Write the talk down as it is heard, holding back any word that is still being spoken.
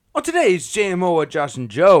On today's JMO with Josh and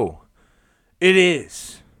Joe, it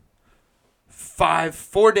is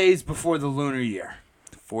 4 days before the lunar year.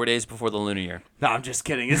 4 days before the lunar year. No, I'm just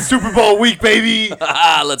kidding. It's Super Bowl week, baby.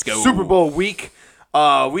 Let's go. Super Bowl week.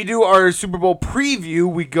 We do our Super Bowl preview.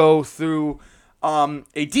 We go through a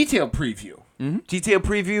detailed preview. Detailed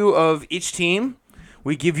preview of each team.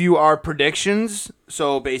 We give you our predictions.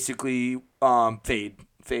 So basically, fade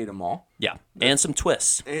them all. Yeah, and some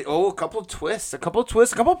twists. A couple of twists, a couple of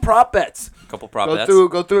prop bets. Go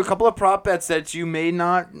through a couple of prop bets that you may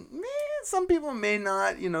not, some people may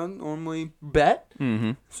not, normally bet.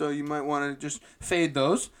 Mm-hmm. So you might want to just fade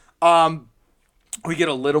those. We get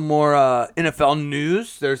a little more NFL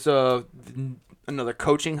news. There's another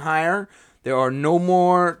coaching hire. There are no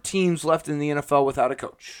more teams left in the NFL without a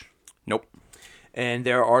coach. Nope. And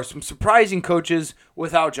there are some surprising coaches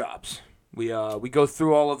without jobs. We go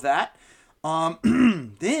through all of that.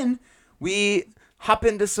 Then we hop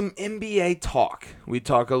into some NBA talk. We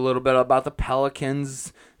talk a little bit about the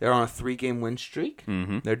Pelicans. They're on a 3-game win streak.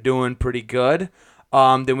 Mm-hmm. They're doing pretty good.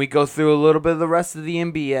 Then we go through a little bit of the rest of the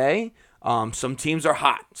NBA. Some teams are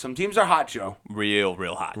hot. Some teams are hot, Joe. Real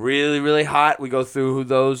hot. Really, really hot. We go through who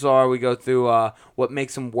those are. We go through what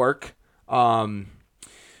makes them work.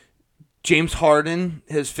 James Harden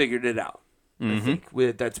has figured it out. Mm-hmm. I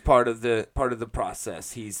think that's part of the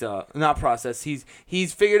process. He's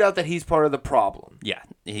He's figured out that he's part of the problem. Yeah,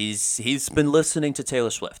 he's been listening to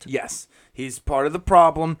Taylor Swift. Yes, he's part of the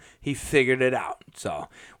problem. He figured it out. So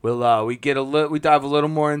we dive a little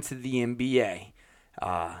more into the NBA.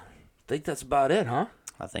 I think that's about it, huh?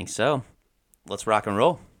 I think so. Let's rock and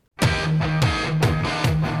roll.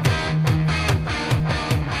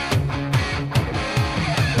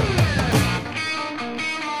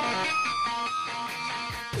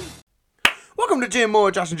 Welcome to JMO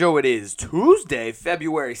with Josh and Joe. It is Tuesday,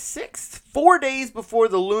 February 6th, 4 days before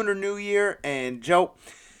the Lunar New Year. And, Joe,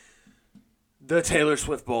 the Taylor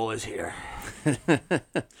Swift Bowl is here.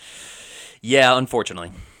 Yeah,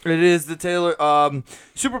 unfortunately. It is the Taylor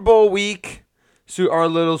Super Bowl week, our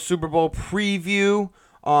little Super Bowl preview.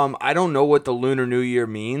 I don't know what the Lunar New Year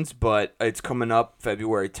means, but it's coming up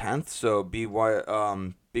February 10th, so be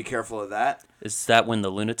careful of that. Is that when the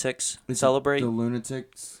lunatics celebrate? The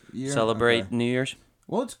lunatics celebrate New Year's?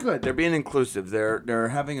 Well, it's good. They're being inclusive. They're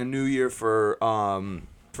having a new year for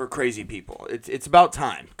crazy people. It's about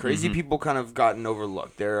time. Crazy people kind of gotten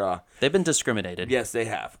overlooked. They've been discriminated. Yes, they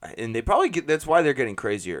have, and they probably that's why they're getting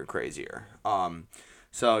crazier and crazier.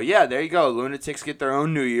 So yeah, there you go. Lunatics get their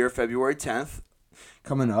own new year, February 10th,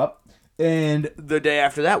 coming up, and the day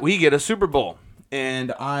after that we get a Super Bowl.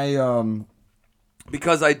 And I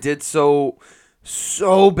because I did so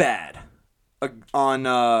bad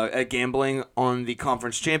at gambling on the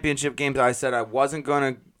conference championship games, I said I wasn't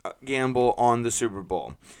going to gamble on the Super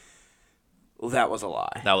Bowl. Well, that was a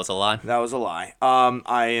lie. That was a lie?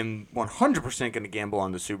 I am 100% going to gamble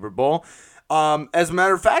on the Super Bowl. As a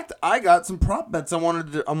matter of fact, I got some prop bets I'm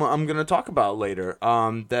going to talk about later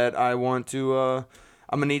that I'm going to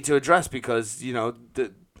need to address because,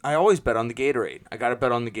 I always bet on the Gatorade. I got to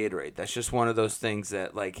bet on the Gatorade. That's just one of those things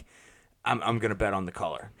that, I'm going to bet on the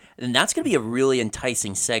color. And that's going to be a really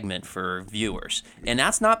enticing segment for viewers. And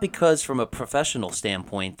that's not because from a professional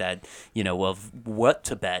standpoint that, of what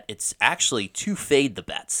to bet. It's actually to fade the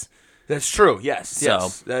bets. That's true. Yes,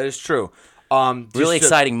 that is true. Really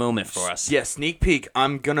exciting moment for us. Yeah, sneak peek.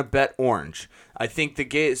 I'm going to bet orange. I think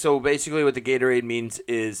so basically what the Gatorade means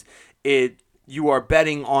is you are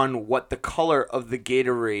betting on what the color of the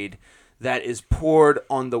Gatorade that is poured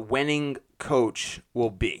on the winning coach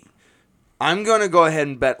will be. I'm going to go ahead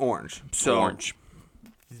and bet orange. So orange.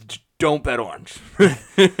 Don't bet orange.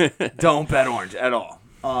 Don't bet orange at all.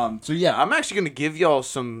 So yeah, I'm actually going to give y'all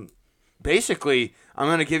some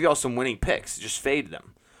winning picks. Just fade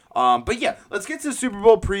them. But yeah, let's get to the Super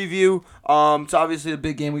Bowl preview. It's obviously a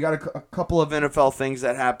big game. We got a couple of NFL things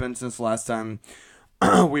that happened since the last time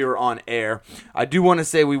we were on air. I do want to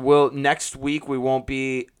say next week we won't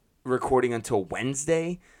be recording until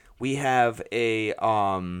Wednesday. We have a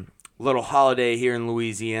little holiday here in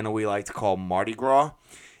Louisiana we like to call Mardi Gras,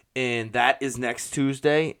 and that is next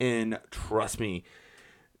Tuesday. And trust me,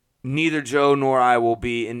 neither Joe nor I will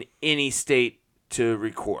be in any state to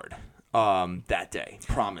record that day.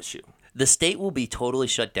 Promise you. The state will be totally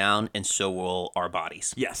shut down, and so will our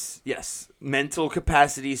bodies. Yes. Mental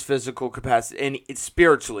capacities, physical capacity, and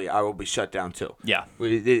spiritually, I will be shut down too. Yeah.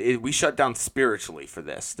 We shut down spiritually for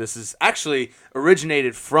this. This is actually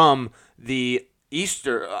originated from the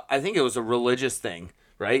Easter. I think it was a religious thing,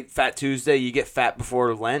 right? Fat Tuesday, you get fat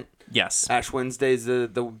before Lent. Yes. Ash Wednesday's the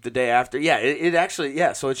day after. Yeah, it actually,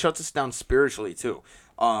 so it shuts us down spiritually too.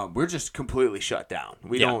 we're just completely shut down.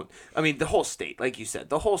 We don't. I mean, the whole state, like you said,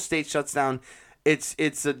 the whole state shuts down.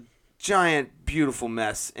 It's a giant, beautiful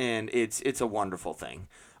mess, and it's a wonderful thing.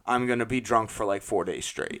 I'm gonna be drunk for like 4 days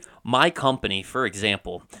straight. My company, for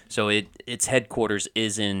example, so its headquarters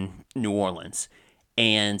is in New Orleans,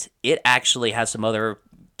 and it actually has some other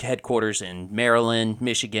headquarters in Maryland,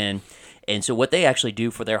 Michigan. And so what they actually do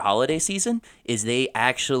for their holiday season is they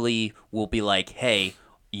actually will be like, hey,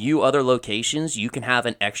 you other locations, you can have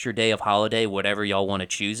an extra day of holiday, whatever y'all want to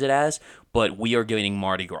choose it as, but we are getting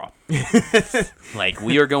Mardi Gras. Like,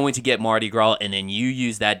 we are going to get Mardi Gras, and then you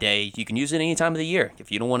use that day. You can use it any time of the year.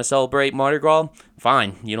 If you don't want to celebrate Mardi Gras,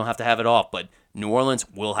 fine. You don't have to have it off, but New Orleans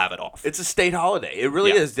will have it off. It's a state holiday. It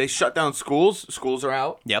really is. They shut down schools. Schools are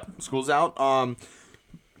out. Yep. School's out.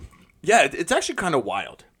 Yeah, it's actually kind of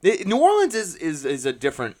wild. New Orleans is a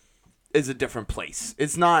different place.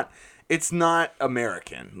 It's not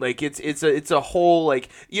American. Like it's a whole, like,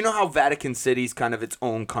 you know how Vatican City's kind of its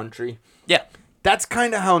own country? Yeah. That's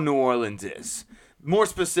kind of how New Orleans is. More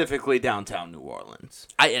specifically, downtown New Orleans.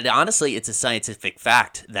 And honestly, it's a scientific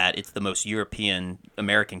fact that it's the most European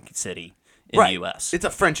American city in the U.S. It's a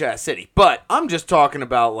French-ass city. But I'm just talking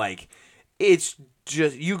about, like, it's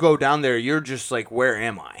just, you go down there, you're just like, where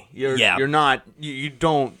am I? You're not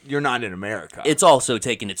in America. It's also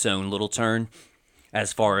taken its own little turn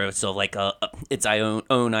as far as its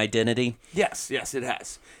own identity. Yes, it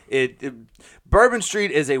has. Bourbon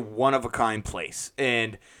Street is a one-of-a-kind place,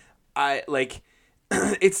 and I like.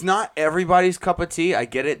 It's not everybody's cup of tea. I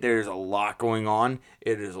get it. There's a lot going on.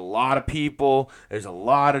 It is a lot of people. There's a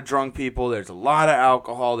lot of drunk people. There's a lot of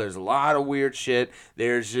alcohol. There's a lot of weird shit.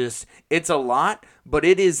 It's a lot, but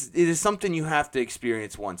it is something you have to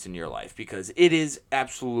experience once in your life because it is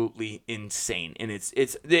absolutely insane. And it's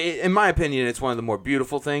in my opinion, it's one of the more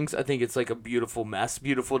beautiful things. I think it's like a beautiful mess,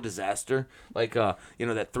 beautiful disaster. Like that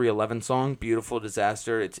 311 song, Beautiful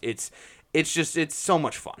Disaster. It's so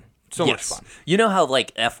much fun. So much fun. You know how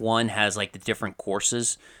like F1 has like the different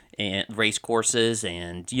courses and race courses,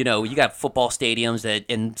 and you got football stadiums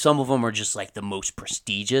and some of them are just like the most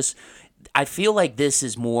prestigious. I feel like this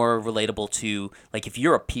is more relatable to, like, if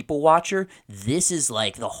you're a people watcher, this is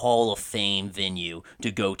like the Hall of Fame venue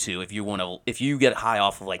to go to if you get high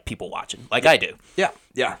off of like people watching, like I do. Yeah.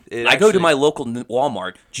 I go to my local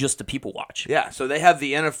Walmart just to people watch. Yeah, so they have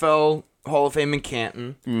the NFL Hall of Fame in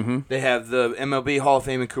Canton. Mm-hmm. They have the MLB Hall of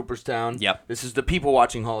Fame in Cooperstown. Yep. This is the people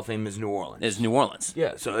watching Hall of Fame is New Orleans.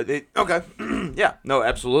 Yeah, so okay. Yeah, no,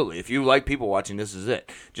 absolutely. If you like people watching, this is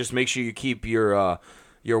it. Just make sure you keep your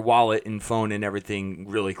wallet and phone and everything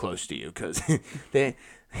really close to you, because they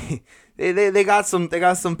got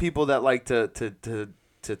some people that like to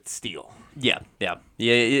steal. Yeah.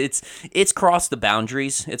 It's crossed the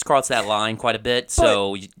boundaries. It's crossed that line quite a bit.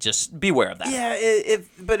 So just beware of that. Yeah,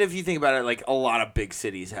 but if you think about it, like, a lot of big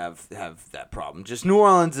cities have that problem. Just New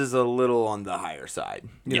Orleans is a little on the higher side.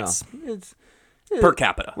 Yes. It's per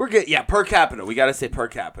capita. We're good. Yeah, per capita. We got to say per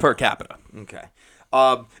capita. Per capita. Okay.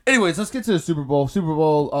 Anyways, let's get to the Super Bowl. Super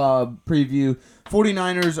Bowl preview.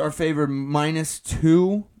 49ers are favored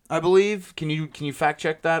 -2, I believe. Can you fact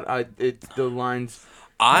check that? The lines.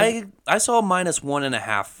 I saw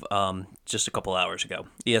 -1.5 just a couple hours ago.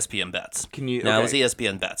 ESPN bets. Can you? No, okay. It was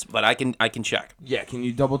ESPN bets, but I can check. Yeah, can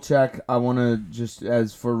you double check? I want to just,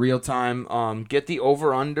 as for real time, get the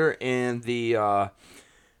over under and the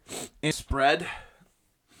spread,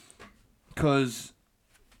 because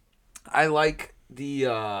I like the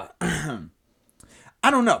I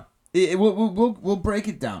don't know. We'll break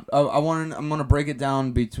it down. I'm gonna break it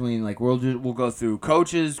down between, like, we'll go through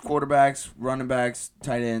coaches, quarterbacks, running backs,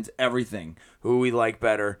 tight ends, everything. Who we like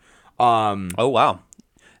better. Oh wow,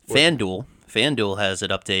 FanDuel has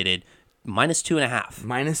it updated -2.5.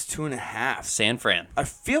 -2.5. San Fran. I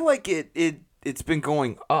feel like it's been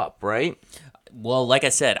going up, right? Well, like I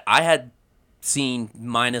said, I had seen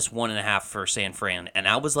 -1.5 for San Fran, and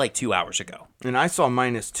that was like 2 hours ago. And I saw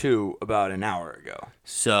 -2 about an hour ago.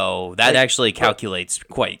 So that actually calculates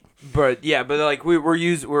quite. But yeah, like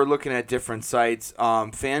we're looking at different sites.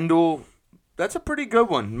 FanDuel, that's a pretty good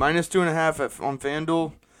one. -2.5 on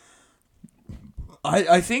FanDuel.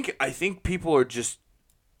 I think people are just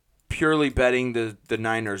purely betting the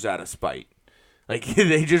Niners out of spite. Like,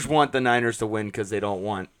 they just want the Niners to win because they don't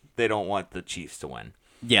want the Chiefs to win.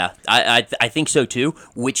 Yeah, I think so too,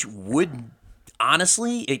 which would,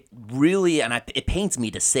 honestly, it really, and it pains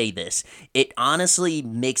me to say this, it honestly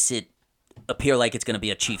makes it appear like it's going to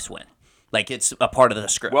be a Chiefs win. Like, it's a part of the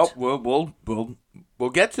script. Well, we'll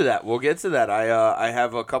get to that. We'll get to that. I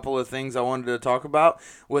have a couple of things I wanted to talk about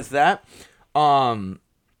with that. The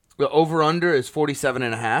over-under is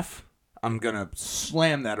 47.5. I'm going to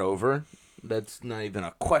slam that over. That's not even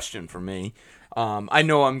a question for me. I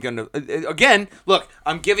know I'm going to... Again, look,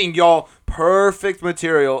 I'm giving y'all perfect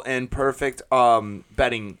material and perfect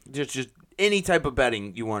betting. Just any type of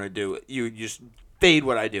betting you want to do. You just fade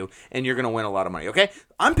what I do, and you're going to win a lot of money, okay?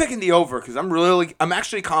 I'm picking the over because I'm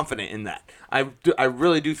actually confident in that. I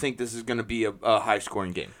really do think this is going to be a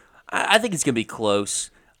high-scoring game. I think it's going to be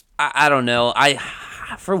close. I don't know.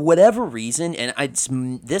 For whatever reason, and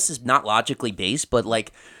this is not logically based, but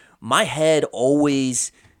like my head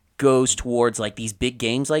always goes towards like these big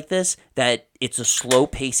games like this, that it's a slow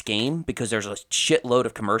paced game because there's a shitload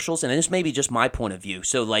of commercials, and this may be just my point of view.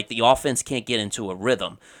 So like the offense can't get into a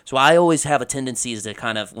rhythm. So I always have a tendency to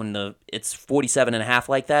kind of, when it's 47.5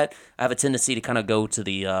 like that, I have a tendency to kind of go to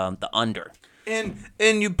the under. And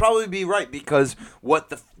you'd probably be right, because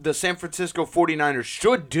what the San Francisco 49ers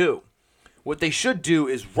should do, what they should do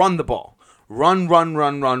is run the ball. Run.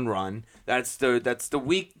 That's the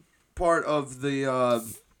weak part of the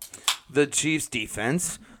Chiefs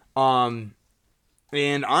defense. And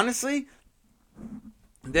honestly,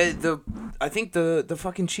 I think the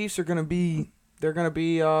fucking Chiefs are gonna be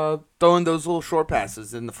throwing those little short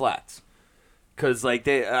passes in the flats, cause like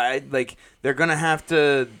they're gonna have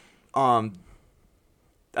to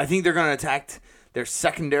I think they're gonna attack their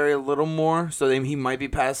secondary a little more, so he might be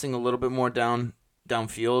passing a little bit more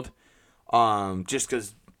downfield, just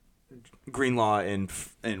because Greenlaw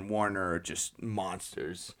and Warner are just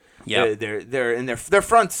monsters. Yeah, they're in their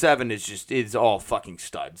front seven is all fucking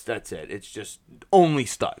studs. That's it. It's just only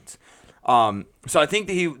studs. So I think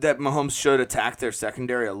that Mahomes should attack their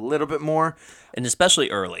secondary a little bit more, and especially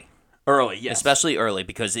early. Early, yes. Especially early,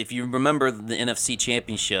 because if you remember the NFC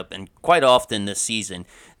Championship, and quite often this season,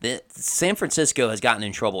 San Francisco has gotten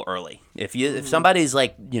in trouble early. If somebody's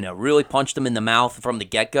like, really punched them in the mouth from the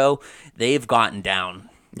get-go, they've gotten down,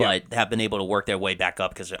 but have been able to work their way back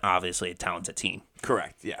up because they're obviously a talented team.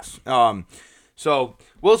 Correct, yes. So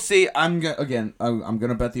we'll see. I'm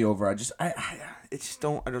gonna bet the over. I just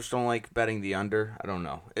don't like betting the under. I don't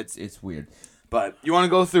know. It's weird. But you want to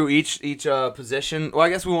go through each position? Well, I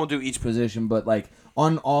guess we won't do each position, but like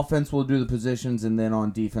on offense we'll do the positions, and then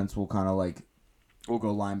on defense we'll kind of we'll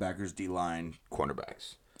go linebackers, D-line,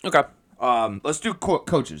 cornerbacks. Okay. Let's do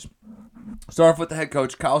coaches. Start off with the head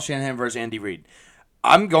coach, Kyle Shanahan versus Andy Reid.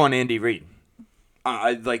 I'm going Andy Reid.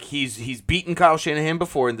 He's beaten Kyle Shanahan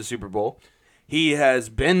before in the Super Bowl. He has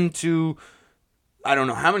been to, I don't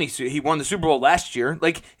know how many. He won the Super Bowl last year.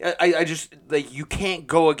 I just you can't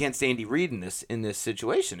go against Andy Reid in this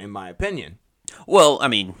situation, in my opinion. Well, I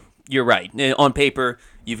mean, you're right. On paper,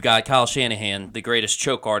 you've got Kyle Shanahan, the greatest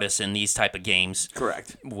choke artist in these type of games.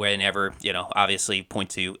 Correct. Whenever obviously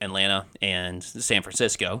point to Atlanta and San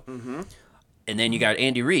Francisco, and then you got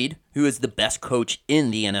Andy Reid, who is the best coach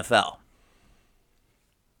in the NFL.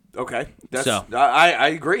 Okay, I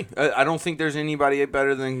agree. I don't think there's anybody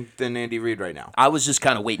better than Andy Reid right now. I was just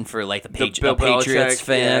kind of waiting for the Bill Patriots Belichick,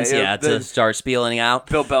 fans, to start spieling out.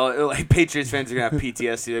 Patriots fans are gonna have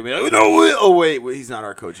PTSD. They'll be like, no, wait, he's not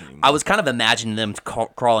our coach anymore. I was kind of imagining them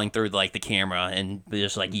crawling through the camera and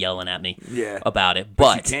just yelling at me about it,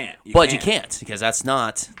 but you can't because that's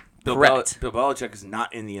not. Correct. Bill Belichick is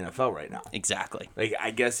not in the NFL right now. Exactly.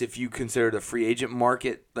 I guess if you consider the free agent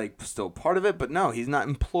market still part of it, but no, he's not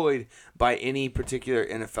employed by any particular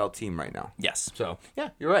NFL team right now. Yes. So yeah,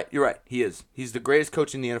 you're right. He is. He's the greatest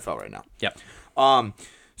coach in the NFL right now. Yep.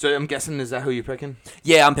 So I'm guessing, is that who you're picking?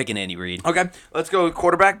 Yeah, I'm picking Andy Reid. Okay, let's go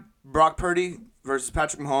quarterback. Brock Purdy versus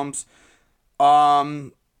Patrick Mahomes.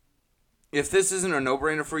 If this isn't a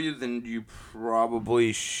no-brainer for you, then you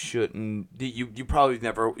probably shouldn't. You probably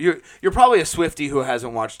never. You're probably a Swiftie who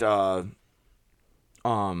hasn't watched enough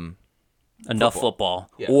football,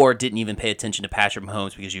 or didn't even pay attention to Patrick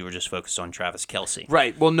Mahomes because you were just focused on Travis Kelce.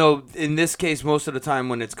 Right. Well, no. In this case, most of the time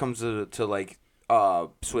when it comes to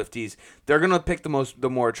Swifties, they're gonna pick the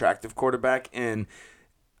more attractive quarterback, and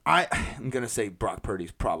I'm gonna say Brock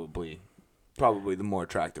Purdy's probably the more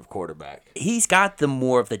attractive quarterback. He's got the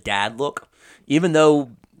more of the dad look, even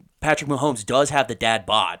though Patrick Mahomes does have the dad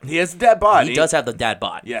bod. He has the dad bod. He does have the dad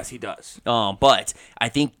bod. Yes, he does. But I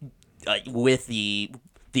think with the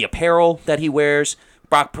apparel that he wears,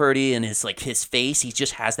 Brock Purdy and his face, he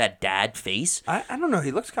just has that dad face. I don't know.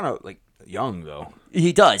 He looks kind of young though.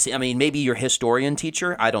 He does. I mean, maybe your historian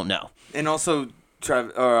teacher. I don't know. And also,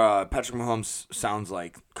 Patrick Mahomes sounds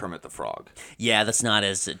like Kermit the Frog. Yeah, that's not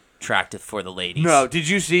as attractive for the ladies. No, did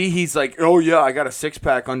you see? He's like, oh yeah, I got a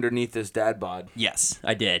six-pack underneath this dad bod. Yes,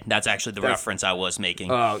 I did. That's actually the reference I was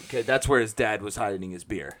making. Oh, okay. That's where his dad was hiding his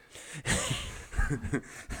beer.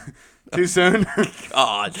 Too soon?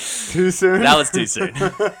 Oh, too soon? That was too soon.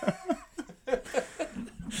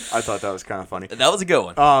 I thought that was kind of funny. That was a good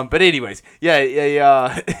one. But anyways,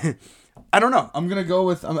 yeah. I don't know. I'm gonna go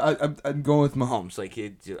with I'm going with Mahomes. Like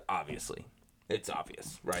obviously, it's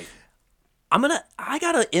obvious, right? I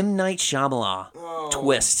got an M. Night Shyamalan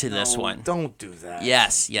twist to this one. Don't do that.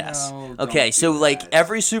 Yes. No, Okay, so do like that.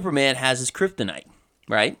 every Superman has his kryptonite,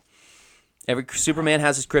 right? Every Superman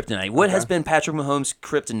has his kryptonite. What has been Patrick Mahomes'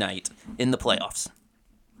 kryptonite in the playoffs?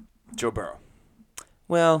 Joe Burrow.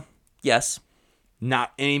 Well, yes.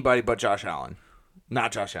 Not anybody but Josh Allen.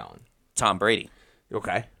 Not Josh Allen. Tom Brady.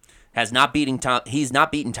 Okay. He's not beaten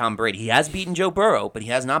Tom Brady. He has beaten Joe Burrow, but he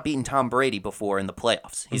has not beaten Tom Brady before in the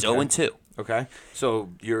playoffs. He's 0-2. Okay. So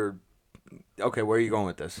you're okay. Where are you going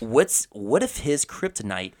with this? What if his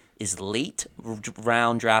kryptonite is late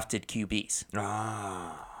round drafted QBs?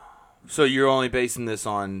 So you're only basing this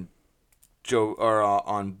on Joe or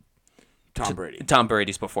on Tom Brady? Tom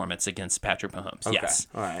Brady's performance against Patrick Mahomes. Okay. Yes.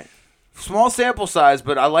 All right. Small sample size,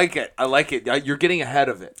 but I like it. You're getting ahead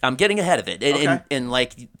of it. I'm getting ahead of it. And Okay.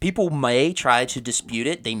 like people may try to dispute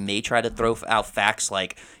it. They may try to throw out facts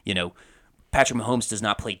like, Patrick Mahomes does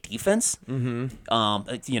not play defense, to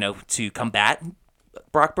combat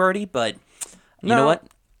Brock Purdy. But you know what?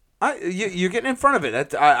 You're getting in front of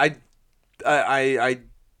it. I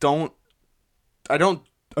don't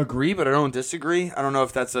agree, but I don't disagree. I don't know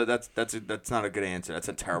if that's not a good answer. That's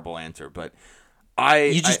a terrible answer, but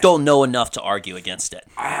You just don't know enough to argue against it.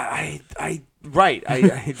 I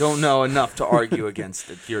don't know enough to argue against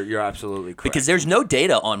it. You're absolutely correct. Because there's no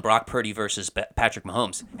data on Brock Purdy versus Patrick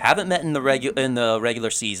Mahomes. Haven't met in the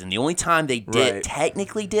regular season. The only time they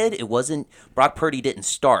technically did, it wasn't Brock Purdy didn't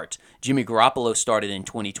start. Jimmy Garoppolo started in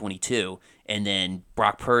 2022, and then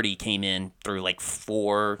Brock Purdy came in through like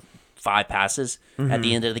 4-5 passes at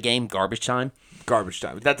the end of the game, garbage time.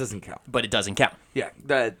 That doesn't count. But it doesn't count. Yeah,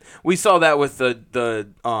 that we saw that with the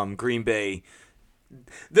Green Bay.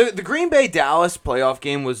 The Green Bay Dallas playoff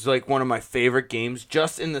game was like one of my favorite games,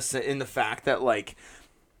 just in the fact that like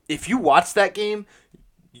if you watched that game,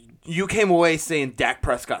 you came away saying Dak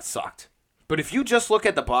Prescott sucked. But if you just look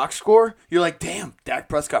at the box score, you're like, damn, Dak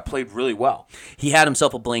Prescott played really well. He had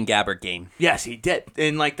himself a Blaine Gabbert game. Yes, he did,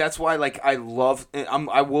 and like that's why like I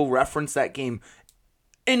will reference that game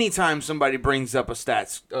anytime somebody brings up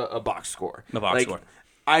a box score. A box score.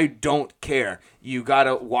 I don't care. You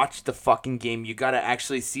gotta watch the fucking game. You gotta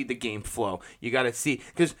actually see the game flow. You gotta see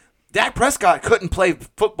because Dak Prescott couldn't play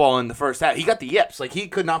football in the first half. He got the yips. Like he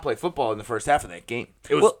could not play football in the first half of that game.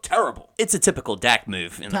 It was terrible. It's a typical Dak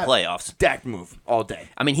move in the playoffs. Dak move all day.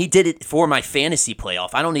 I mean, he did it for my fantasy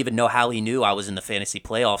playoff. I don't even know how he knew I was in the fantasy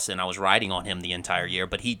playoffs and I was riding on him the entire year,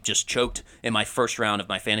 but he just choked in my first round of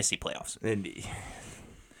my fantasy playoffs.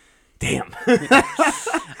 Damn.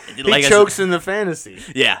 He chokes in the fantasy.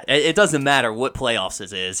 Yeah, it doesn't matter what playoffs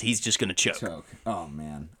it is. He's just going to choke. Oh,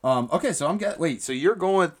 man. Okay, so so you're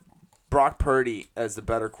going with Brock Purdy as the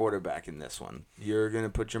better quarterback in this one. You're going to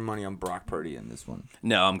put your money on Brock Purdy in this one.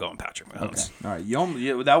 No, I'm going Patrick Mahomes. Okay. All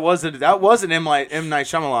right. That was an M. Night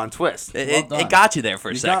Shyamalan twist. It got you there for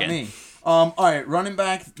a second. You got me. All right, running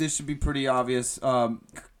back, this should be pretty obvious.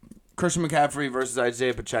 Christian McCaffrey versus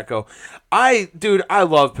Isaiah Pacheco. I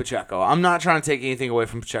love Pacheco. I'm not trying to take anything away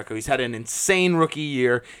from Pacheco. He's had an insane rookie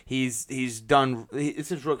year. It's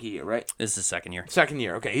his rookie year, right? This is his second year. Second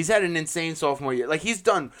year. Okay. He's had an insane sophomore year. Like he's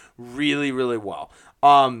done really, really well.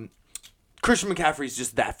 Christian McCaffrey is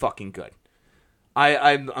just that fucking good.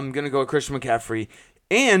 I'm gonna go with Christian McCaffrey.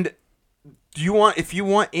 And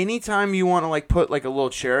anytime you want to like put like a little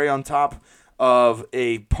cherry on top of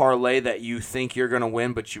a parlay that you think you're going to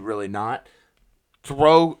win, but you really not,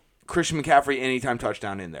 throw Christian McCaffrey anytime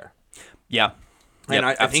touchdown in there. Yeah. And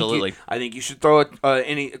absolutely. I think you should throw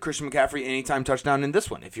any Christian McCaffrey anytime touchdown in this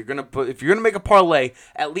one. If you're gonna make a parlay,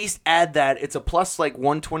 at least add that. It's a plus like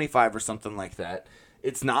 125 or something like that.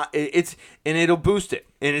 It's not. And it'll boost it.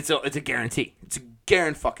 And it's a guarantee. It's a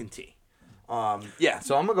guarantee. Yeah.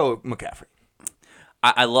 So I'm gonna go with McCaffrey.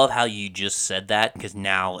 I love how you just said that because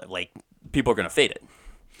now like. People are going to fade it.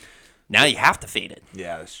 Now you have to fade it.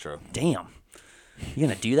 Yeah, that's true. Damn. You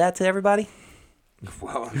going to do that to everybody?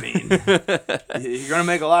 Well, I mean, you're going to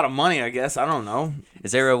make a lot of money, I guess. I don't know.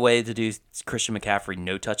 Is there a way to do Christian McCaffrey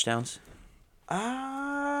no touchdowns?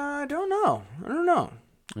 I don't know.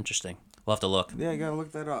 Interesting. We'll have to look. Yeah, you got to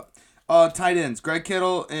look that up. Tight ends. Greg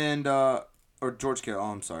Kittle and or George Kittle.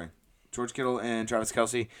 Oh, I'm sorry. George Kittle and Travis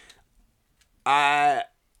Kelce. I'm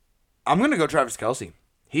going to go Travis Kelce.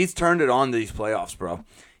 He's turned it on these playoffs, bro.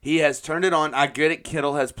 He has turned it on. I get it.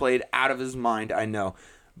 Kittle has played out of his mind. I know,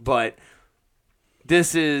 but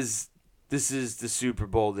this is the Super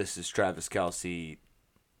Bowl. This is Travis Kelce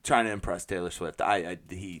trying to impress Taylor Swift. I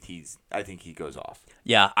think he goes off.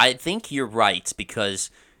 Yeah, I think you're right because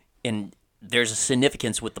there's a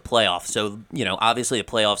significance with the playoffs. So, obviously the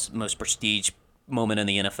playoffs most prestige moment in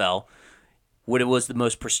the NFL. What it was the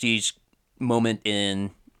most prestige moment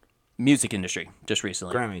in music industry just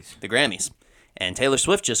recently? Grammys. The Grammys. And Taylor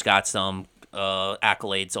Swift just got some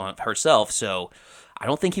accolades on herself, so I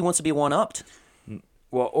don't think he wants to be one-upped.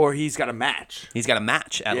 Well, or he's got a match. He's got a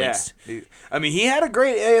match, at least. I mean, he had a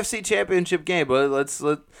great AFC Championship game,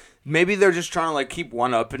 but maybe they're just trying to like keep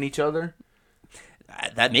one-upping each other.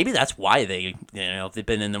 Maybe that's why they've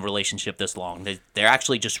been in the relationship this long. They're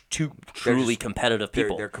actually just two truly competitive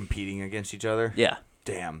people. They're competing against each other. Yeah.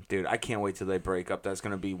 Damn, dude, I can't wait till they break up. That's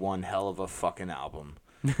gonna be one hell of a fucking album.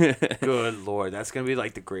 Good Lord, that's gonna be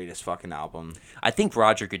like the greatest fucking album. I think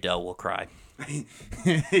Roger Goodell will cry.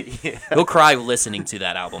 Yeah. He'll cry listening to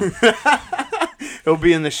that album. He'll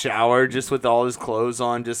be in the shower just with all his clothes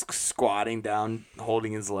on, just squatting down,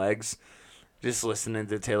 holding his legs, just listening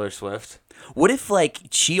to Taylor Swift. What if,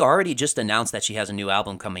 she already just announced that she has a new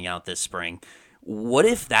album coming out this spring? What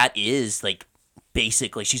if that is,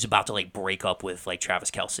 basically she's about to, break up with,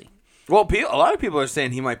 Travis Kelce? Well, a lot of people are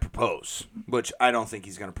saying he might propose, which I don't think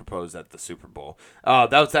he's going to propose at the Super Bowl.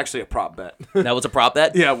 That was actually a prop bet. That was a prop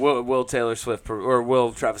bet? Yeah, will Taylor Swift or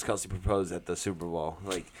will Travis Kelce propose at the Super Bowl?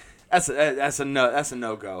 That's a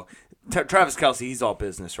no-go. Travis Kelce, he's all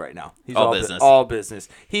business right now. He's all business. All business.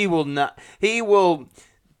 He will not. He'll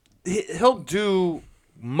do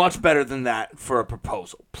much better than that for a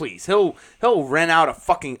proposal. Please, he'll rent out a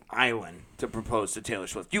fucking island to propose to Taylor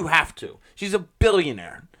Swift. You have to. She's a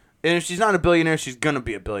billionaire. And if she's not a billionaire, she's gonna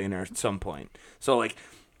be a billionaire at some point. So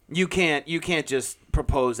you can't just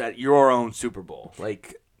propose at your own Super Bowl.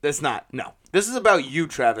 That's not. No. This is about you,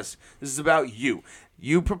 Travis. This is about you.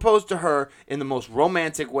 You proposed to her in the most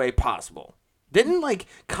romantic way possible. Didn't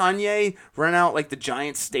Kanye rent out the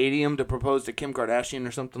Giant Stadium to propose to Kim Kardashian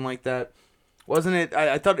or something like that? Wasn't it?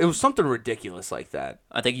 I thought it was something ridiculous like that.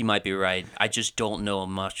 I think you might be right. I just don't know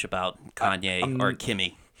much about Kanye or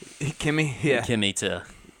Kimmy. Kimmy, yeah. Kimmy to.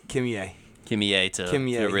 Kimmy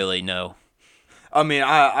to really know. I mean,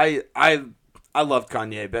 I loved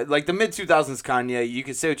Kanye, but the mid 2000s Kanye, you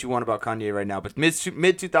can say what you want about Kanye right now, but mid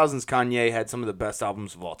 2000s Kanye had some of the best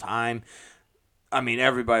albums of all time. I mean,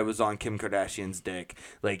 everybody was on Kim Kardashian's dick.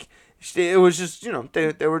 It was just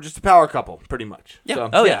they were just a power couple, pretty much. Yeah.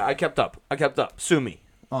 So, yeah. I kept up. Sue me.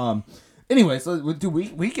 Anyway, so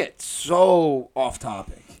we get so off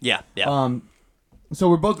topic. Yeah. Yeah. So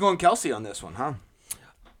we're both going Kelce on this one, huh?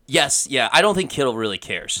 Yes, yeah. I don't think Kittle really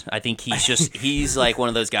cares. I think he's one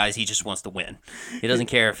of those guys, he just wants to win. He doesn't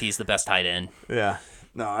care if he's the best tight end. Yeah.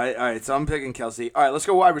 No, all right, so I'm picking Kelce. All right, let's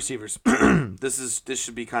go wide receivers. This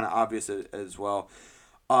should be kind of obvious as well.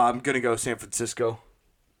 I'm going to go San Francisco.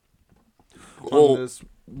 Well,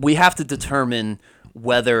 we have to determine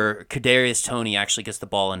whether Kadarius Toney actually gets the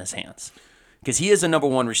ball in his hands. Because he is a number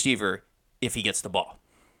one receiver if he gets the ball.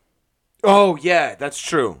 Oh, yeah, that's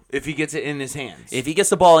true. If he gets it in his hands. If he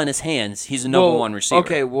gets the ball in his hands, he's a number one receiver.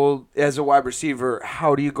 Okay, well, as a wide receiver,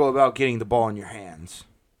 how do you go about getting the ball in your hands?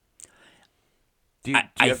 Do you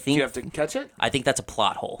have to catch it? I think that's a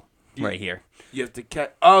plot hole right here. You have to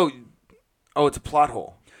catch... Oh, it's a plot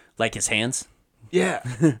hole. Like his hands? Yeah.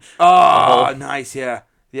 Oh, nice, yeah.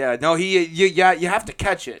 Yeah, no, you have to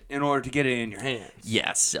catch it in order to get it in your hands.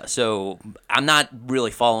 Yes, so I'm not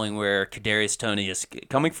really following where Kadarius Toney is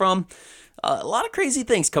coming from. A lot of crazy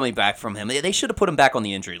things coming back from him. They should have put him back on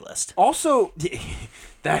the injury list. Also,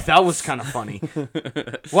 that was kind of funny.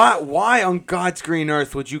 Why on God's green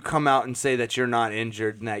earth would you come out and say that you're not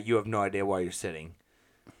injured and that you have no idea why you're sitting?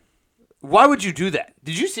 Why would you do that?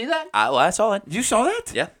 Did you see that? I saw it. You saw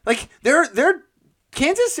that? Yeah. They're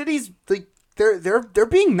Kansas City's they're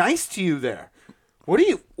being nice to you there. What are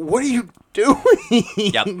you doing?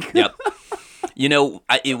 Yep.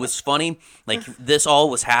 It was funny. This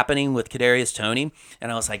all was happening with Kadarius Toney,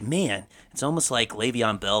 and I was like, man, it's almost like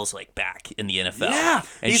Le'Veon Bell's back in the NFL. Yeah,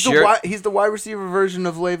 and he's the wide receiver version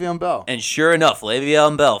of Le'Veon Bell. And sure enough,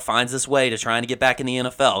 Le'Veon Bell finds his way to trying to get back in the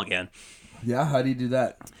NFL again. Yeah, how do you do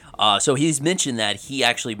that? So he's mentioned that he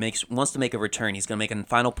actually wants to make a return. He's going to make a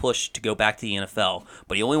final push to go back to the NFL,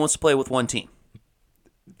 but he only wants to play with one team.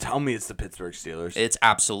 Tell me it's the Pittsburgh Steelers. It's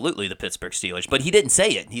absolutely the Pittsburgh Steelers, but he didn't say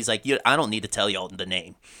it. He's like, I don't need to tell y'all the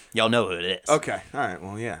name. Y'all know who it is. Okay, all right,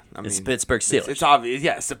 well, yeah. It's the Pittsburgh Steelers. It's obvious.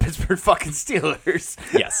 Yeah, it's the Pittsburgh fucking Steelers.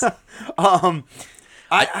 Yes.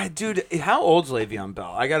 Dude, how old's Le'Veon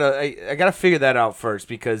Bell? I gotta figure that out first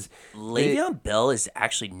because Le'Veon Bell is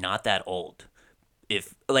actually not that old.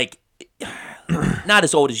 If not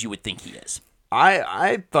as old as you would think he is.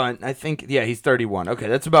 I think he's 31. Okay,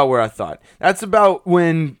 that's about where I thought. That's about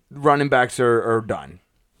when running backs are done.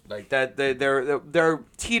 Like that they're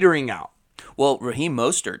teetering out. Well, Raheem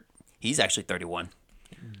Mostert, he's actually 31.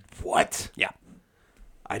 What? Yeah.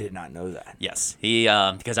 I did not know that. Yes. He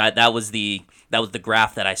because that was the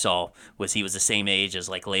graph that I saw, was he was the same age as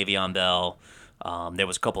like Le'Veon Bell. There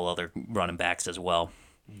was a couple other running backs as well.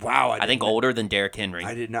 Wow, I think older than Derrick Henry.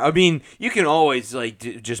 I didn't know. I mean, you can always like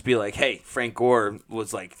just be like, "Hey, Frank Gore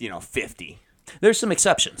was like 50." There's some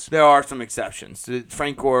exceptions. There are some exceptions.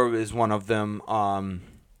 Frank Gore is one of them.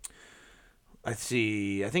 Let's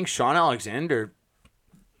see. I think Sean Alexander,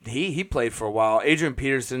 he played for a while. Adrian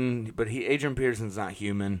Peterson, but Adrian Peterson's not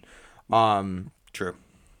human. True.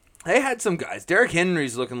 They had some guys. Derrick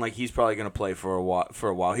Henry's looking like he's probably going to play for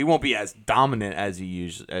a while. He won't be as dominant as he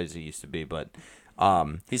used to be, but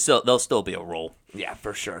there'll still be a role. Yeah,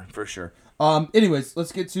 for sure. Anyways,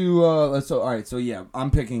 let's get to all right. So yeah,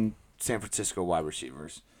 I'm picking San Francisco wide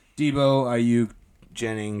receivers. Debo, Ayuk,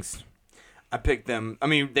 Jennings. I picked them. I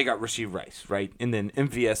mean, they got Rasheed Rice, right? And then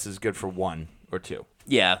MVS is good for 1 or 2.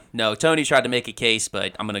 Yeah. No, Tony tried to make a case,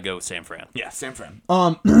 but I'm going to go with San Fran. Yeah, San Fran.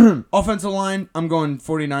 Offensive line, I'm going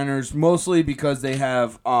 49ers, mostly because they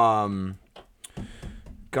have God,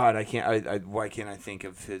 why can't I think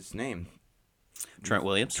of his name? Trent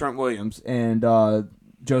Williams. And Joe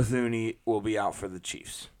Thuney will be out for the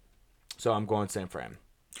Chiefs. So I'm going San Fran.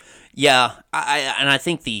 Yeah, I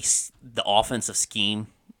think the offensive scheme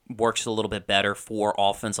works a little bit better for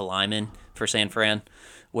offensive linemen for San Fran,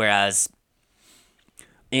 whereas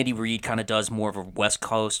Andy Reid kind of does more of a West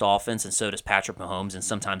Coast offense, and so does Patrick Mahomes, and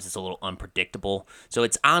sometimes it's a little unpredictable. So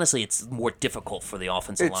it's more difficult for the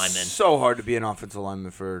offensive linemen. It's so hard to be an offensive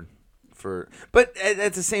lineman but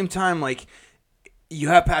at the same time, like, you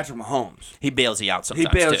have Patrick Mahomes. He bails you out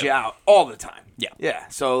sometimes. He bails you out all the time. Yeah. Yeah.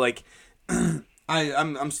 So like,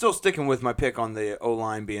 I'm still sticking with my pick on the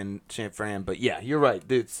O-line being San Fran, but yeah, you're right.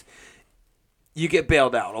 You get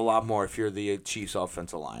bailed out a lot more if you're the Chiefs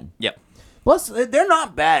offensive line. Yep. Plus, they're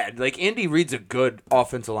not bad. Like, Andy Reid's a good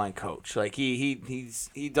offensive line coach. Like, he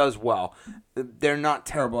does well. They're not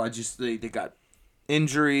terrible. They got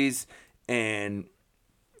injuries, and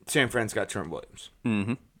San Fran's got Trent Williams.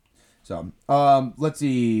 Mm-hmm. So, let's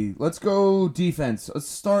see. Let's go defense. Let's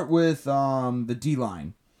start with the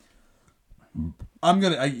D-line. You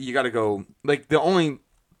got to go, like,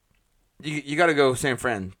 you got to go San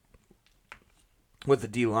Fran with the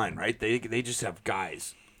D-line, right? They just have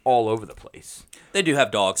guys all over the place. They do have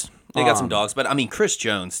dogs. They got some dogs, but I mean Chris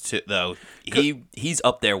Jones too, though. He's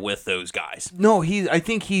up there with those guys. No, I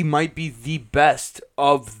think he might be the best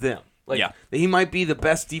of them. Like, yeah. He might be the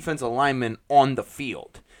best defensive lineman on the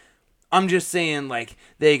field. I'm just saying, like,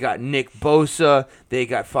 they got Nick Bosa, they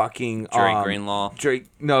got fucking Drake Greenlaw.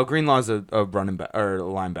 Greenlaw's a running back or a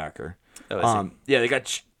linebacker. Oh, is he? Yeah, they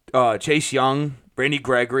got Chase Young, Randy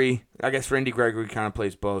Gregory. I guess Randy Gregory kind of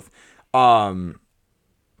plays both.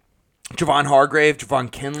 Javon Hargrave,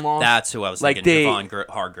 Javon Kinlaw. That's who I was thinking. Javon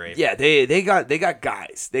Hargrave. Yeah, they got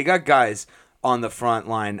guys. They got guys on the front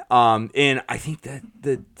line. And I think that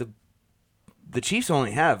the Chiefs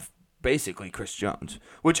only have basically Chris Jones,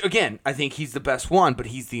 which again I think he's the best one, but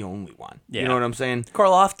he's the only one. Yeah. You know what I'm saying?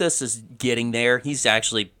 Karlaftis is getting there. He's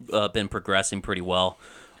actually been progressing pretty well,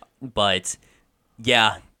 but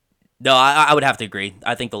yeah. No, I would have to agree.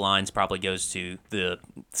 I think the lines probably goes to the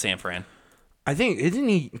San Fran. I think, isn't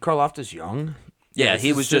he Karlaftis young? Yeah,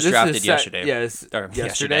 he was just drafted yesterday. Yes,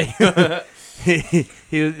 yesterday.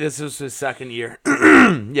 This was his second year.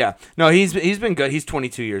 Yeah, no, he's been good. He's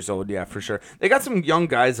 22 years old. Yeah, for sure. They got some young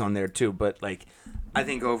guys on there too, but like, I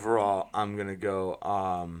think overall, I'm gonna go.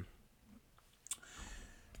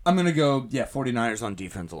 49ers on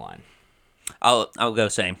defensive line. I'll go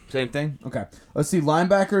same thing. Okay, let's see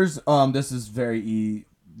linebackers. This is very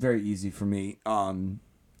easy for me.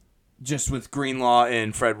 Just with Greenlaw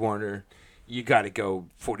and Fred Warner, you got to go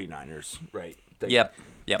 49ers, right? Yep.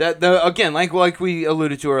 Again, like we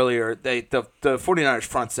alluded to earlier, the 49ers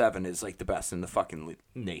front seven is like the best in the fucking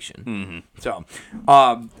nation. Mm-hmm. So,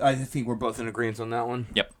 I think we're both in agreement on that one.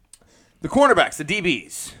 Yep. The cornerbacks, the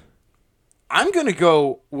DBs. I'm gonna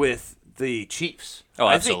go with the Chiefs. Oh,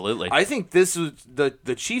 absolutely. I think this is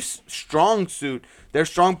the Chiefs' strong suit. Their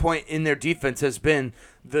strong point in their defense has been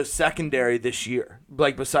the secondary this year.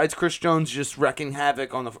 Like, besides Chris Jones just wrecking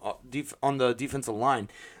havoc on the defensive line,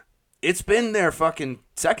 it's been their fucking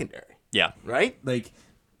secondary. Yeah. Right? Like,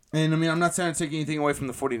 and I mean, I'm not saying to take anything away from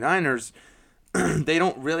the 49ers. They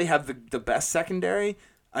don't really have the best secondary.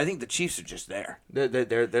 I think the Chiefs are just there.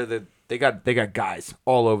 They got guys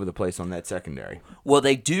all over the place on that secondary. Well,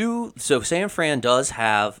 they do. So San Fran does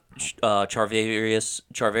have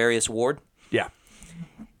Charvarius Ward. Yeah.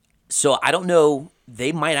 So I don't know.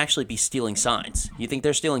 They might actually be stealing signs. You think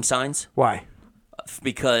they're stealing signs? Why?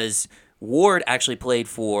 Because Ward actually played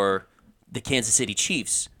for the Kansas City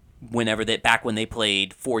Chiefs back when they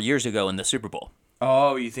played 4 years ago in the Super Bowl.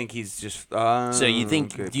 Oh, you think he's just? So you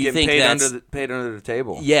think? Okay. Do you think paid that's paid under the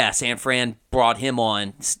table? Yeah? San Fran brought him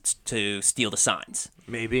on to steal the signs.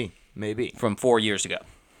 Maybe From 4 years ago.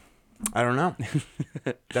 I don't know.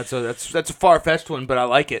 that's a far fetched one, but I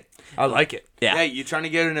like it. Yeah. Hey, you're trying to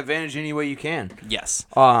get an advantage any way you can. Yes.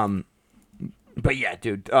 But yeah,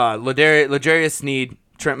 dude. L'Jarius Sneed,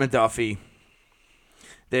 Trent McDuffie.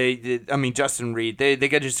 Justin Reed. They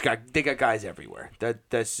got guys everywhere.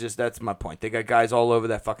 That's my point. They got guys all over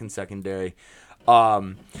that fucking secondary,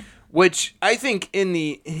 which I think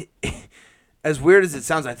as weird as it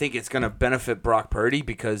sounds, I think it's gonna benefit Brock Purdy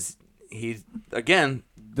because the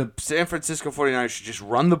San Francisco 49ers should just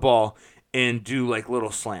run the ball and do like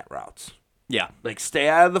little slant routes. Yeah. Like stay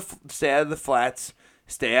out of the flats,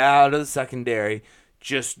 stay out of the secondary.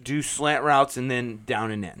 Just do slant routes and then down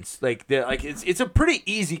and ends. It's a pretty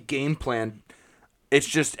easy game plan. It's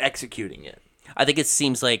just executing it. I think it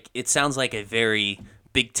sounds like a very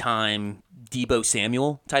big time Deebo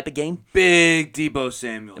Samuel type of game. Big Deebo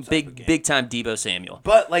Samuel. Big time Deebo Samuel.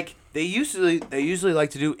 But they usually like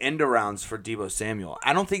to do end arounds for Deebo Samuel.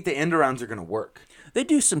 I don't think the end arounds are going to work. They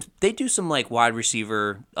do some like wide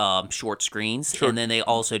receiver short screens, and then they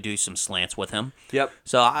also do some slants with him. Yep.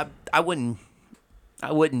 So I wouldn't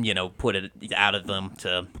put it out of them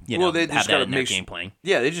to they have that in their game plan.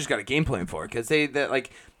 Yeah, they just got a game plan for it because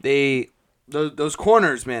those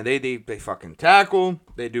corners, man, they fucking tackle.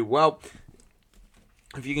 They do well.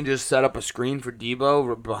 If you can just set up a screen for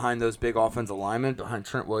Deebo behind those big offensive linemen, behind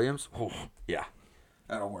Trent Williams, yeah,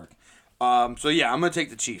 that'll work. So yeah, I'm gonna take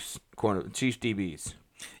the Chiefs DBs.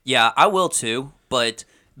 Yeah, I will too. But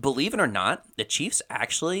believe it or not, the Chiefs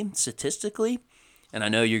actually statistically. And I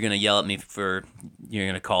know you're going to yell at me you're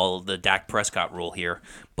going to call the Dak Prescott rule here,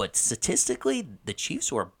 but statistically, the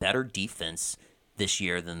Chiefs were a better defense this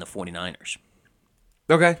year than the 49ers.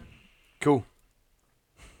 Okay. Cool.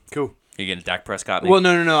 You're going to Dak Prescott me? Well,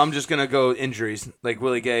 no. I'm just going to go injuries. Like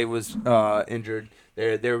Willie Gay was injured.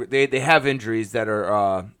 They have injuries that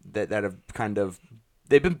are that have kind of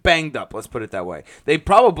they've been banged up. Let's put it that way. They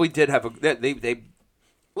probably did have they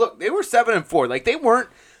look. They were 7-4. Like they weren't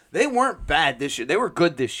bad this year. They were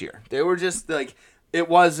good this year. They were just like it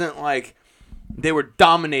wasn't like they were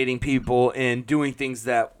dominating people and doing things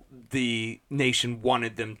that the nation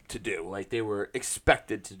wanted them to do, like they were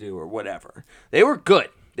expected to do or whatever. They were good.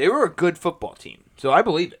 They were a good football team. So I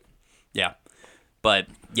believe it. Yeah. But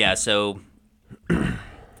yeah, so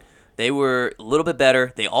they were a little bit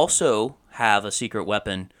better. They also have a secret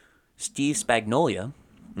weapon, Steve Spagnuolo.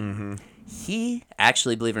 Mm-hmm. He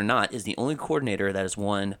actually, believe it or not, is the only coordinator that has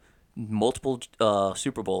won multiple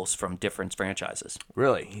Super Bowls from different franchises.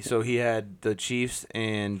 Really? So he had the Chiefs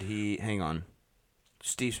and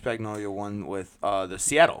Steve Spagnuolo won with the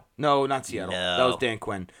Seattle. No, not Seattle. No. That was Dan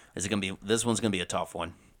Quinn. This one's gonna be a tough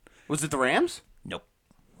one. Was it the Rams? Nope.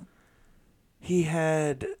 He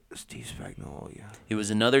had Steve Spagnuolo. He was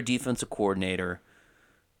another defensive coordinator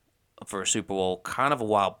for a Super Bowl kind of a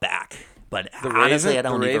while back. But honestly, I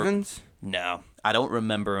don't The Ravens? No, I don't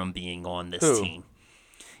remember him being on this team.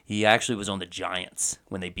 He actually was on the Giants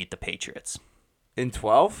when they beat the Patriots. In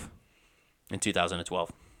 12? In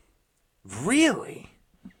 2012. Really?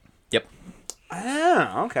 Yep.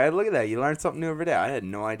 Ah, okay. Look at that. You learned something new every day. I had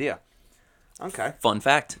no idea. Okay. Fun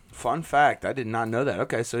fact. I did not know that.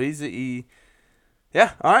 Okay, so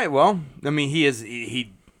yeah, all right. Well, I mean,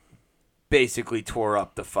 he basically tore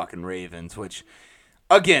up the fucking Ravens, which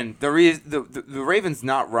again, the Ravens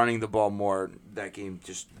not running the ball more that game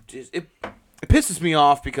just it pisses me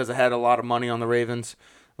off because I had a lot of money on the Ravens.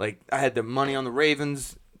 Like I had the money on the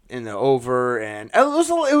Ravens in the over, and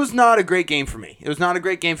it was not a great game for me.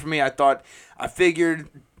 I figured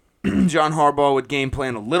John Harbaugh would game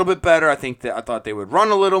plan a little bit better. I thought they would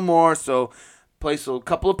run a little more, so place a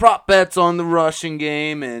couple of prop bets on the rushing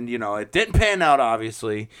game, and it didn't pan out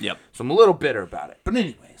obviously. Yep. So I'm a little bitter about it. But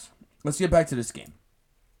anyways, let's get back to this game.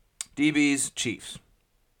 DBs, Chiefs.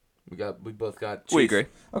 We both got Chiefs. We agree.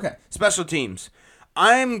 Okay. Special teams.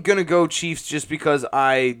 I'm gonna go Chiefs just because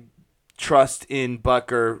I trust in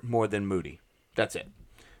Bucker more than Moody. That's it.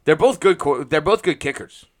 They're both good. They're both good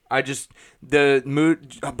kickers. Bucker's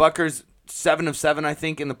 7 of 7, I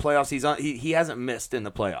think, in the playoffs. He hasn't missed in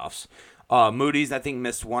the playoffs. Moody's, I think,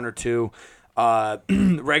 missed 1 or 2.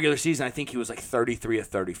 Regular season, I think he was like 33 or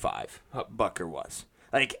 35. Butker was.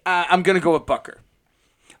 Like, I'm going to go with Butker.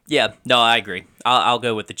 Yeah, no, I agree. I'll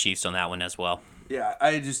go with the Chiefs on that one as well. Yeah,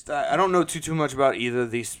 I don't know too much about either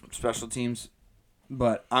of these special teams,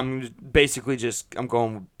 but I'm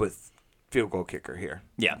going with field goal kicker here.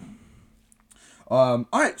 Yeah. All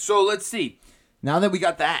right, so let's see. Now that we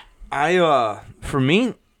got that, for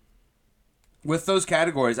me, with those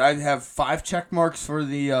categories, I have 5 check marks for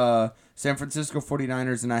the San Francisco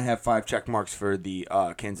 49ers, and I have 5 check marks for the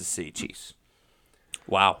Kansas City Chiefs.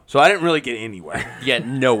 Wow. So I didn't really get anywhere. Yeah,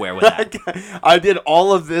 nowhere with that. I did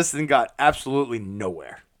all of this and got absolutely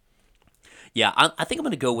nowhere. Yeah, I think I'm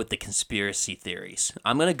going to go with the conspiracy theories.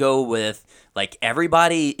 I'm going to go with, like,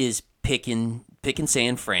 everybody is picking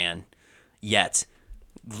San Fran, yet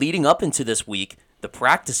leading up into this week, the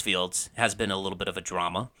practice fields has been a little bit of a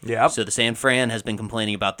drama. Yeah. So the San Fran has been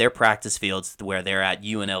complaining about their practice fields where they're at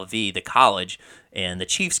UNLV, the college, and the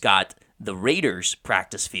Chiefs got the Raiders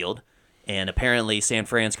practice field. And apparently San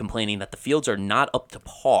Fran's complaining that the fields are not up to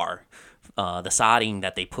par. The sodding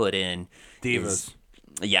that they put in Divas.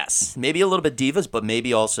 Yes. Maybe a little bit divas, but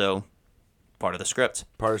maybe also part of the script.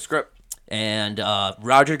 Part of the script. And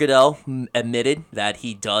Roger Goodell admitted that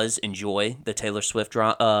he does enjoy the Taylor Swift,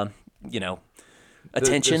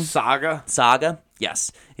 attention. The Saga.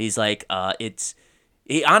 Yes. He's like, he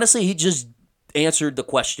just answered the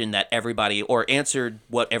question that everybody, or answered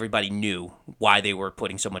what everybody knew, why they were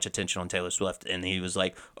putting so much attention on Taylor Swift. And he was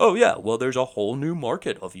like, oh yeah, well, there's a whole new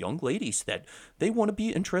market of young ladies that they want to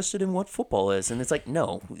be interested in what football is. And it's like,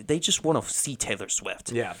 no, they just want to see Taylor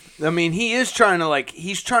Swift. Yeah. I mean, he's trying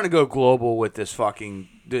to go global with this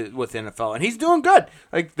with NFL, and he's doing good.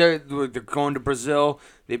 Like, they're going to Brazil.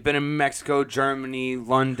 They've been in Mexico, Germany,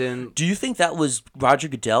 London. Do you think that was Roger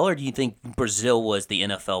Goodell, or do you think Brazil was the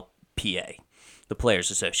NFLPA? The Players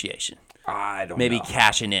Association. I don't know. Maybe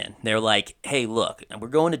cashing in. They're like, hey, look, we're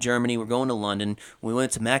going to Germany, we're going to London, we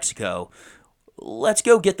went to Mexico. Let's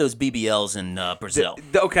go get those BBLs in Brazil.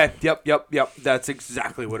 Okay, yep. That's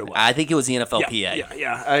exactly what it was. I think it was the NFLPA.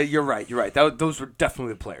 Yeah. You're right. Those were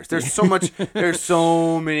definitely the players. There's so many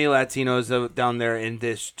Latinos down there in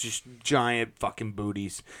this just giant fucking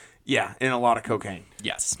booties. Yeah, and a lot of cocaine.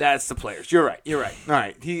 Yes. That's the players. You're right. All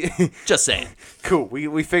right. Just saying. Cool.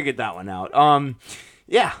 We figured that one out. I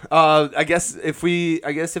guess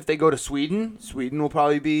if they go to Sweden will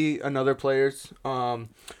probably be another players.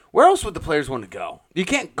 Where else would the players want to go? You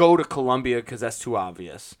can't go to Colombia because that's too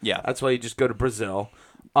obvious. Yeah. That's why you just go to Brazil.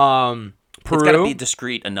 Peru. It's got to be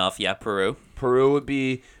discreet enough. Yeah, Peru. Peru would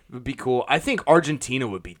be cool. I think Argentina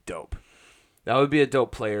would be dope. That would be a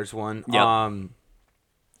dope players one. Yep.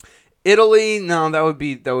 Italy, no,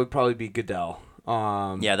 that would probably be Goodell.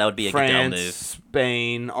 Yeah, that would be a France, Goodell move.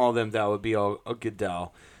 Spain, all of them, that would be a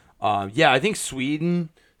Goodell. I think Sweden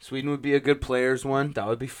would be a good players one. That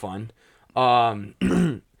would be fun.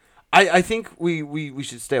 I think we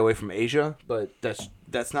should stay away from Asia, but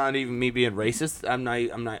that's not even me being racist. I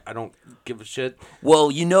don't give a shit. Well,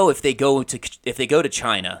 if they go to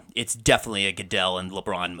China, it's definitely a Goodell and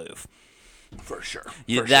LeBron move. For sure.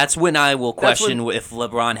 That's when I will question if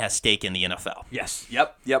LeBron has stake in the NFL. Yes.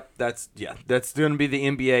 Yep. That's going to be the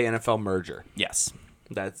NBA NFL merger. Yes.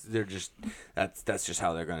 That's just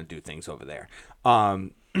how they're going to do things over there.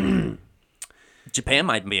 Japan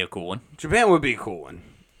might be a cool one. Japan would be a cool one.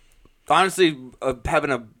 Honestly,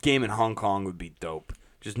 having a game in Hong Kong would be dope.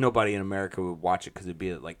 Just nobody in America would watch it because it'd be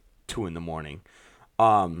at like 2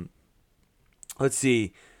 a.m. Let's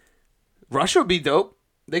see. Russia would be dope.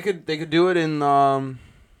 They could do it in I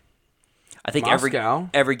think Moscow.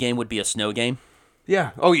 every game would be a snow game.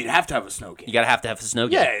 Yeah. Oh, you'd have to have a snow game. You gotta have to have a snow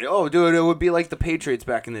game. Yeah. Oh, dude, it would be like the Patriots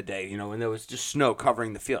back in the day, when there was just snow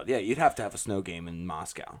covering the field. Yeah, you'd have to have a snow game in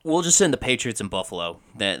Moscow. We'll just send the Patriots in Buffalo.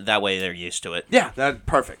 That way they're used to it. Yeah, that's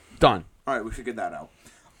perfect. Done. All right, we figured that out.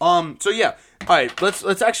 So yeah. All right,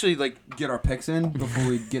 let's actually get our picks in before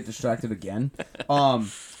we get distracted again. I'm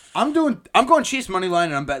going Chiefs money line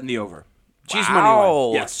and I'm betting the over. Chiefs money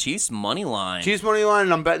line. Yes. Chiefs money line. Chiefs money line,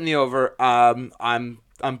 and I'm betting the over. I'm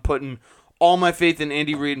putting all my faith in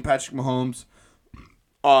Andy Reid and Patrick Mahomes.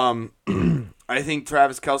 I think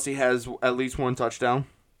Travis Kelce has at least 1 touchdown.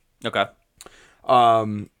 Okay.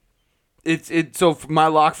 So my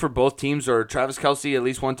lock for both teams are Travis Kelce at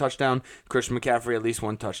least 1 touchdown, Christian McCaffrey at least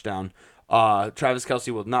 1 touchdown. Travis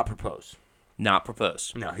Kelce will not propose. Not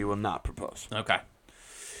propose. No, he will not propose. Okay.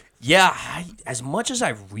 Yeah, as much as I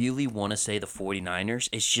really want to say the 49ers,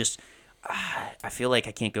 it's just I feel like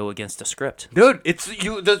I can't go against the script. Dude,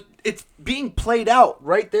 it's being played out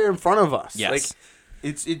right there in front of us. Yes.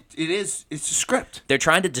 It's a script. They're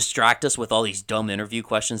trying to distract us with all these dumb interview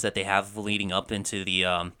questions that they have leading up into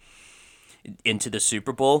the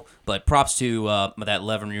Super Bowl. But props to that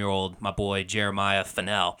 11-year-old, my boy Jeremiah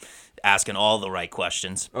Fennell, asking all the right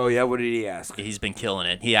questions. Oh yeah, what did he ask? He's been killing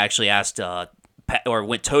it. He actually asked or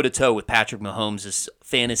went toe to toe with Patrick Mahomes'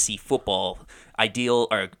 fantasy football ideal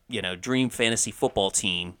or dream fantasy football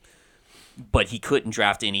team, but he couldn't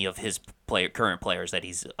draft any of his current players that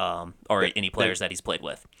he's any players that he's played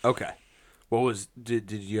with. Okay. What was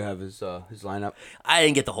did you have his lineup? I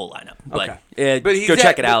didn't get the whole lineup, but go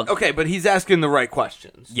check it out. Okay, but he's asking the right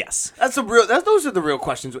questions. Yes, those are the real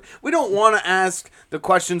questions. We don't want to ask the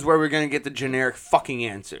questions where we're gonna get the generic fucking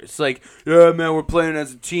answers. Like, yeah, man, we're playing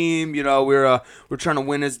as a team. We're trying to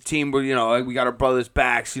win as a team. We got our brothers'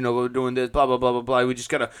 backs. We're doing this. Blah blah blah blah blah. We just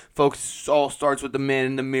gotta focus. All starts with the man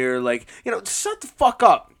in the mirror. Like, shut the fuck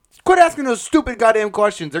up. Quit asking those stupid goddamn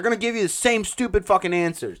questions. They're going to give you the same stupid fucking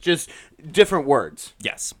answers, just different words.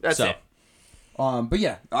 Yes. That's it. But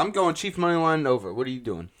yeah, I'm going Chiefs money line over. What are you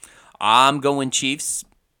doing? I'm going Chiefs.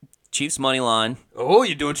 Chiefs money line. Oh,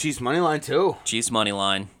 you're doing Chiefs money line too. Chiefs money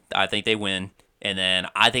line. I think they win. And then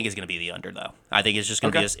I think it's going to be the under, though. I think it's just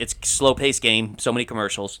going to be it's a slow-paced game. So many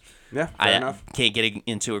commercials. Yeah, fair enough. Can't get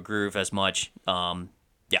into a groove as much.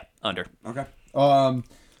 Yeah, under. Okay.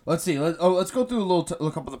 Let's see. Let's go through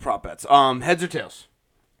a couple of the prop bets. Heads or tails?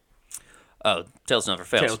 Oh, tails never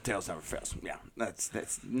fails. Tails never fails. Yeah,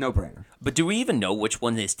 that's no brainer. But do we even know which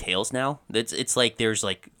one is tails now? It's like there's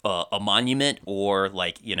like a monument or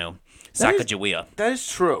Sacagawea. That is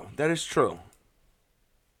true. I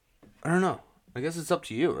don't know. I guess it's up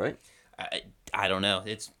to you, right? I don't know.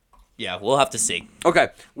 We'll have to see. Okay.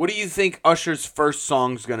 What do you think Usher's first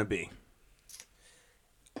song's gonna be?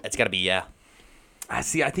 It's got to be yeah. I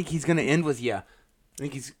think he's gonna end with yeah. I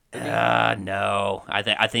think he's. No.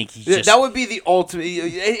 I think he's just. That would be the ultimate.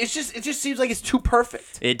 It just seems like it's too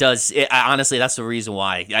perfect. It does. Honestly, that's the reason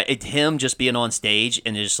why. Him just being on stage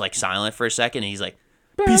and just like silent for a second, and he's like,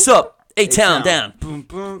 "Peace up, A-Town down." Boom,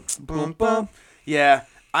 boom, boom, boom. Yeah,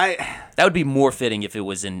 That would be more fitting if it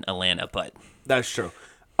was in Atlanta, but that's true.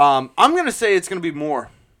 I'm gonna say it's gonna be more.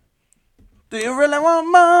 Do you really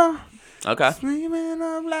want more? Okay.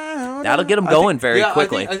 That'll That'll get them going very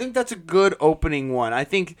quickly. I think that's a good opening one. I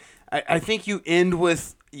think you end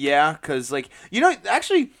with because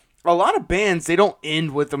actually a lot of bands, they don't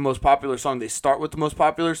end with the most popular song. They start with the most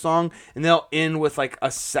popular song and they'll end with like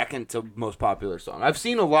a second to most popular song. I've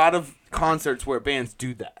seen a lot of concerts where bands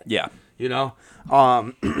do that. Yeah.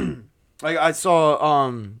 Like I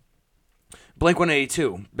saw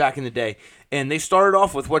Blink-182 back in the day, and they started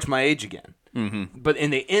off with "What's My Age Again." Mm-hmm.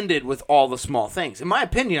 And they ended with All the Small Things. In my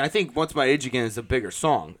opinion, I think What's My Age Again is a bigger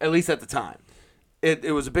song, at least at the time.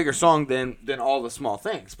 It was a bigger song than All the Small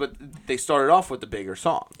Things, but they started off with the bigger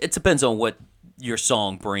song. It depends on what your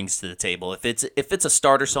song brings to the table. If it's a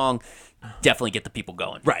starter song, definitely get the people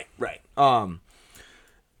going. Right.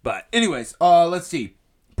 But anyways, let's see.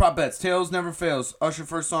 Prop bets. Tails never fails. Usher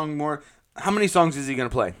first song more. How many songs is he gonna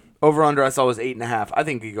play? Over under I saw was 8.5. I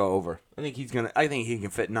think we go over. I think he can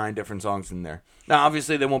fit 9 different songs in there. Now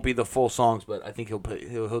obviously they won't be the full songs, but I think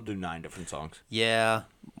he'll do 9 different songs. Yeah,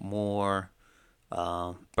 more,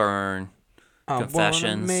 burn, confessions.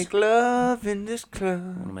 I wanna make love in this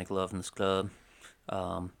club.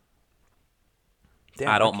 Damn,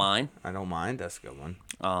 I don't mind. I don't mind. That's a good one.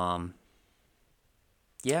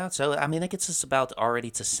 Yeah. So I mean, that gets us about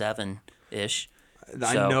already to 7-ish.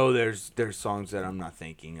 I know there's songs that I'm not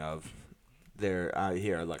thinking of. They're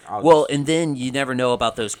here. Like, and then you never know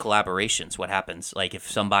about those collaborations. What happens? Like if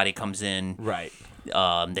somebody comes in, right?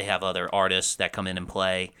 They have other artists that come in and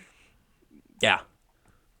play. Yeah.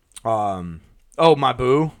 Oh, My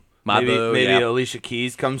Boo. Maybe yeah. Alicia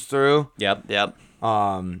Keys comes through. Yep. Yeah.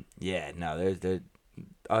 No. There's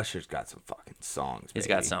Usher's got some fucking songs. Baby.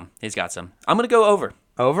 He's got some. I'm gonna go over.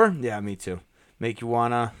 Over? Yeah, me too. Make You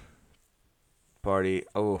Wanna Party.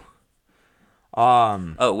 Oh.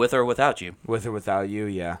 With or without you. With or without you,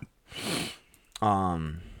 yeah.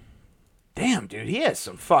 Damn, dude, he has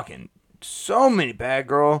so many Bad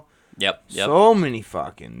Girl. Yep. So many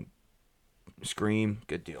fucking Scream.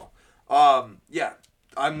 Good deal. Yeah,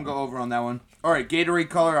 I'm gonna go over on that one. All right, Gatorade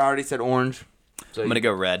color. I already said orange. So I'm gonna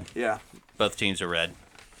go red. Yeah. Both teams are red.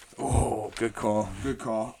 Oh, good call.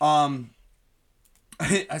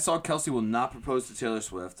 I saw Kelsey will not propose to Taylor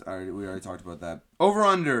Swift. We already talked about that. Over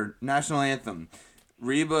under national anthem.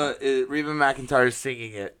 Reba McEntire is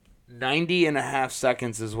singing it. 90.5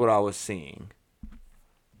 seconds is what I was seeing.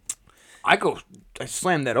 I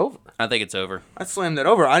slammed that over. I think it's over. I slammed that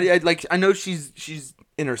over. I know she's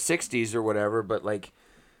in her 60s or whatever, but like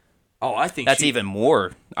Oh, I think that's even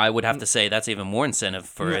more. I would have to say that's even more incentive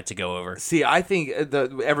for it to go over. See, I think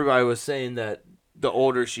everybody was saying that the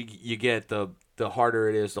older you get, the harder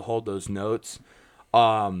it is to hold those notes.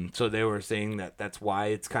 So they were saying that's why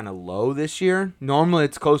it's kind of low this year. Normally,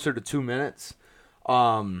 it's closer to 2 minutes.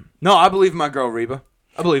 No, I believe in my girl, Reba.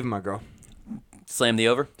 I believe in my girl. Slam the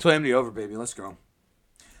over? Slam the over, baby. Let's go.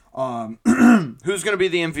 Who's going to be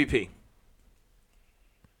the MVP?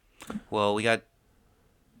 Well,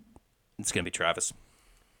 it's going to be Travis.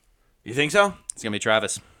 You think so? It's going to be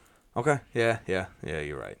Travis. Okay. Yeah,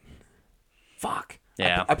 you're right. Fuck.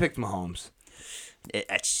 Yeah. I picked Mahomes.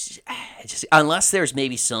 It's just unless there's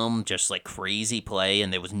maybe some just like crazy play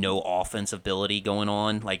and there was no offensive ability going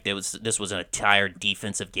on, like this was an entire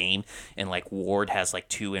defensive game, and like Ward has like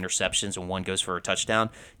 2 interceptions and 1 goes for a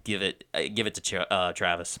touchdown. Give it to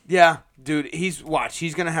Travis. Yeah, dude, he's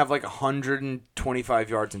gonna have like 125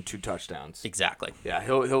 yards and 2 touchdowns. Exactly. Yeah,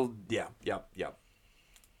 he'll yep.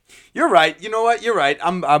 You're right. You know what? You're right.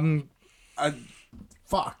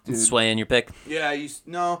 Fuck, dude. Swaying your pick? Yeah,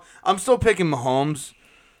 I'm still picking Mahomes,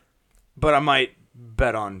 but I might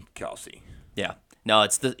bet on Kelsey. Yeah. No,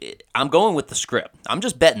 I'm going with the script. I'm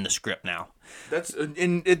just betting the script now.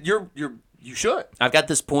 You should. I've gotten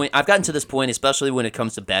to this point, especially when it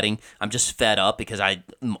comes to betting. I'm just fed up because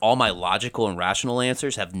all my logical and rational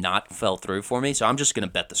answers have not fell through for me, so I'm just going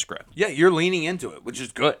to bet the script. Yeah, you're leaning into it, which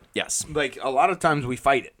is good. Yes. Like, a lot of times we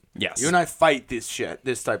fight it. Yes. You and I fight this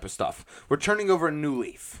type of stuff. We're turning over a new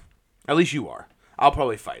leaf. At least you are. I'll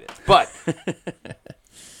probably fight it. But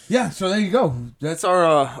yeah, so there you go. That's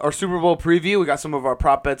our Super Bowl preview. We got some of our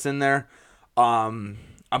prop bets in there. I'm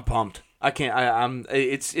pumped. I can't.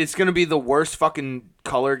 It's gonna be the worst fucking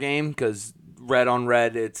color game because red on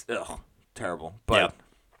red. It's terrible. But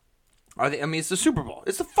it's the Super Bowl.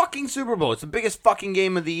 It's the fucking Super Bowl. It's the biggest fucking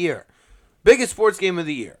game of the year. Biggest sports game of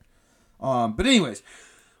the year. But anyways.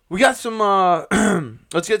 We got some,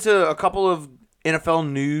 let's get to a couple of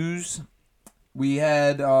NFL news. We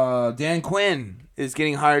had Dan Quinn is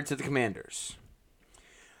getting hired to the Commanders.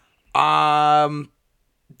 Dan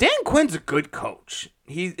Quinn's a good coach.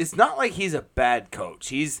 It's not like he's a bad coach.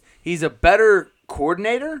 He's a better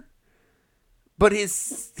coordinator, but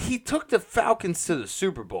he took the Falcons to the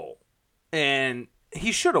Super Bowl, and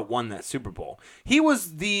he should have won that Super Bowl. He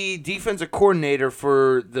was the defensive coordinator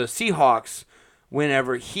for the Seahawks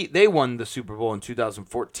whenever they won the Super Bowl in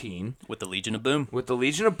 2014. With the Legion of Boom. With the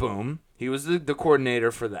Legion of Boom. He was the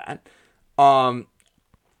coordinator for that.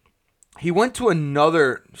 He went to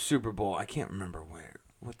another Super Bowl. I can't remember where.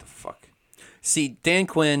 What the fuck? See, Dan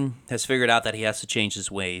Quinn has figured out that he has to change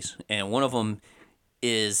his ways. And one of them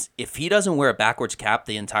is if he doesn't wear a backwards cap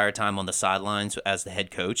the entire time on the sidelines as the head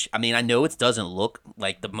coach. I mean, I know it doesn't look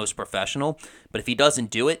like the most professional, but if he doesn't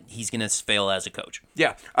do it, he's going to fail as a coach.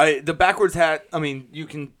 Yeah, the backwards hat. I mean, you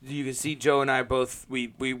can see Joe and I both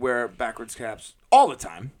we wear backwards caps all the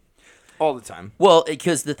time. All the time. Well,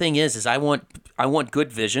 because the thing is I want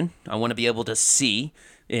good vision. I want to be able to see,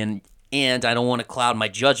 and I don't want to cloud my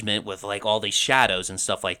judgment with like all these shadows and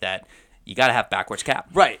stuff like that. You got to have backwards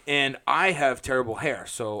cap. Right, and I have terrible hair,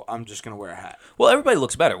 so I'm just going to wear a hat. Well, everybody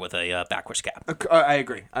looks better with a backwards cap. I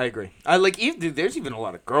agree. There's even a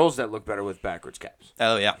lot of girls that look better with backwards caps.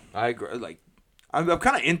 Oh, yeah. I agree. Like, I'm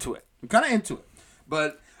kind of into it.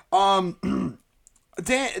 But,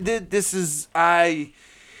 this is, I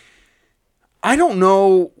don't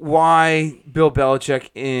know why Bill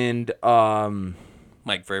Belichick and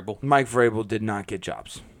Mike Vrabel did not get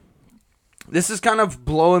jobs. This is kind of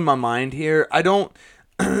blowing my mind here. I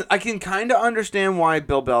can kind of understand why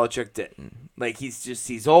Bill Belichick didn't. Like,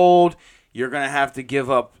 he's old. You're going to have to give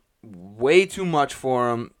up way too much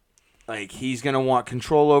for him. Like, he's going to want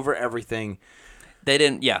control over everything. They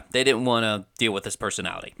didn't want to deal with his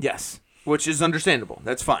personality. Yes, which is understandable.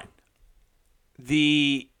 That's fine.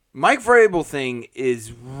 The Mike Vrabel thing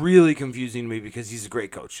is really confusing to me because he's a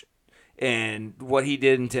great coach. And what he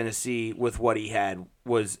did in Tennessee with what he had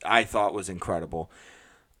I thought was incredible.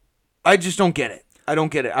 I just don't get it. I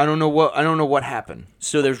don't know what happened.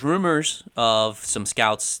 So there's rumors of some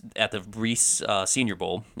scouts at the Reese Senior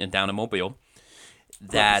Bowl down in Mobile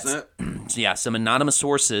that some anonymous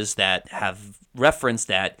sources that have referenced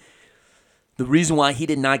that the reason why he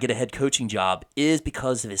did not get a head coaching job is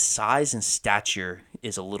because of his size and stature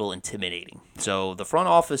is a little intimidating. So the front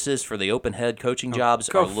offices for the open head coaching jobs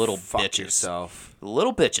are little bitches. Yourself.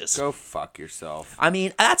 Little bitches. Go fuck yourself. I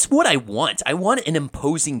mean, that's what I want. I want an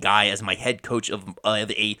imposing guy as my head coach of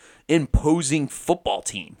a imposing football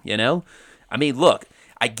team, you know? I mean, look,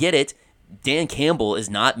 I get it. Dan Campbell is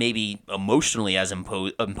not maybe emotionally as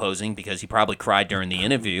imposing because he probably cried during the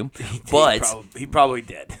interview, but he probably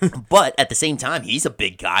did. but at the same time, he's a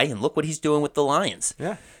big guy, and look what he's doing with the Lions.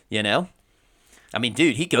 Yeah. You know? I mean,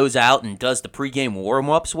 dude, he goes out and does the pregame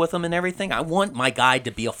warm-ups with them and everything. I want my guy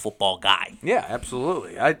to be a football guy. Yeah,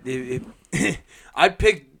 absolutely. I'd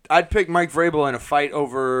pick Mike Vrabel in a fight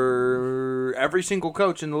over every single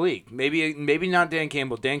coach in the league. Maybe not Dan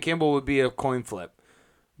Campbell. Dan Campbell would be a coin flip.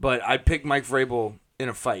 But I'd pick Mike Vrabel in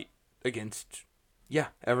a fight against,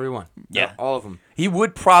 everyone. Yeah. All of them. He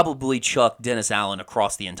would probably chuck Dennis Allen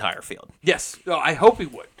across the entire field. Yes. Oh, I hope he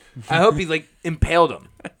would. I hope he, impaled him.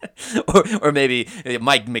 or maybe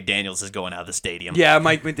Mike McDaniels is going out of the stadium. Yeah,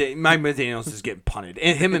 Mike McDaniels is getting punted.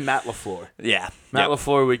 And him and Matt LaFleur. Yeah. Matt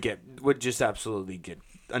LaFleur would just absolutely get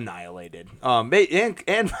annihilated.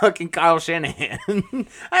 And fucking Kyle Shanahan.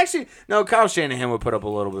 Actually, no, Kyle Shanahan would put up a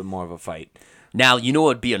little bit more of a fight. Now, you know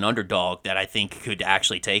what would be an underdog that I think could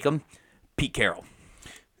actually take him? Pete Carroll.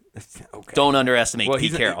 Okay. Don't underestimate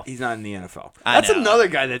Pete Carroll. He's not in the NFL. That's another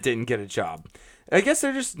guy that didn't get a job. I guess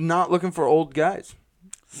they're just not looking for old guys.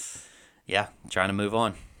 Yeah, trying to move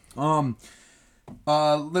on.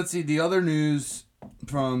 Let's see. The other news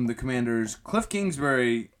from the Commanders: Cliff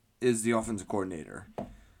Kingsbury is the offensive coordinator.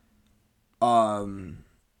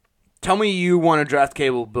 Tell me you want to draft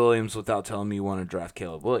Caleb Williams without telling me you want to draft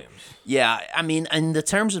Caleb Williams. Yeah, I mean, in the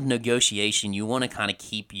terms of negotiation, you want to kind of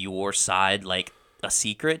keep your side like a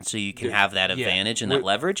secret so you can have that advantage and that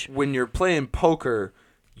leverage. When you're playing poker,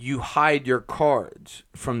 you hide your cards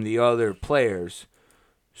from the other players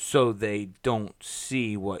so they don't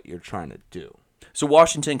see what you're trying to do. So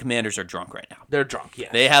Washington Commanders are drunk right now. They're drunk, yeah.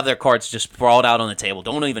 They have their cards just sprawled out on the table.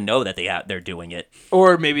 Don't even know that they're doing it.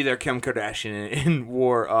 Or maybe they're Kim Kardashian and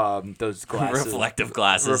wore those glasses. Reflective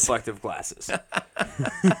glasses.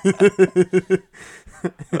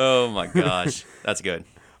 Oh my gosh, that's good.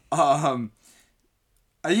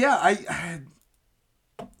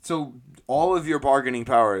 So all of your bargaining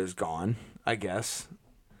power is gone, I guess.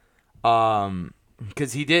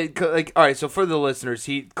 Because he did all right. So for the listeners,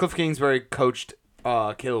 Cliff Kingsbury coached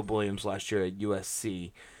Caleb Williams last year at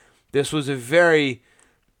USC. This was a very.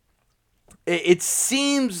 It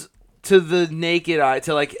seems to the naked eye,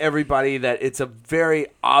 to everybody, that it's a very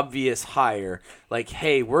obvious hire.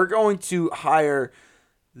 Hey, we're going to hire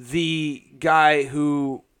the guy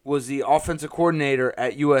who was the offensive coordinator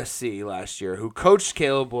at USC last year, who coached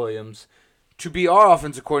Caleb Williams, to be our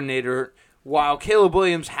offensive coordinator, while Caleb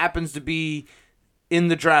Williams happens to be in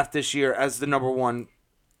the draft this year as the number one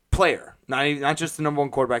player. Not just the number one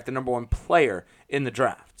quarterback, the number one player in the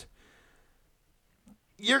draft.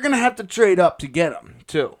 You're going to have to trade up to get him,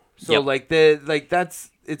 too. So,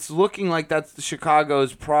 it's looking like Chicago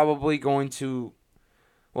is probably going to,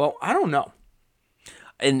 well, I don't know.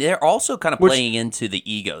 And they're also kind of playing into the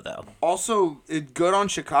ego, though. Also, good on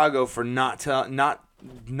Chicago for not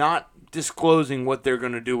disclosing what they're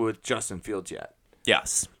going to do with Justin Fields yet.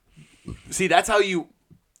 Yes. See, that's how you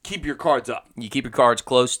keep your cards up. You keep your cards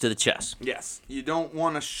close to the chest. Yes. You don't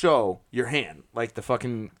want to show your hand like the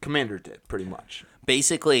fucking Commander did, pretty much.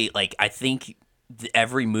 Basically, I think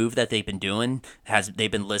every move that they've been doing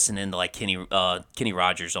they've been listening to Kenny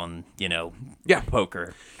Rogers on,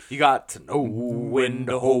 poker. You got to know when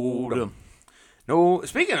to hold 'em. No,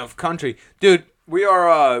 speaking of country, dude, we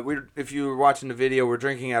are if you were watching the video, we're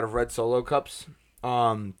drinking out of red Solo cups.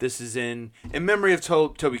 This is in memory of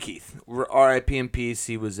Toby Keith. R.I.P. in peace.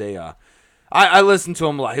 He was I listened to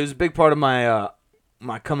him a lot. He was a big part of my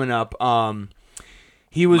coming up.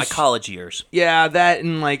 He was my college years. Yeah, that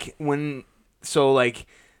and I think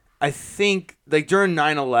during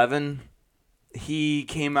 9/11, he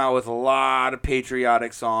came out with a lot of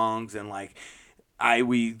patriotic songs, and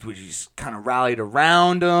we just kind of rallied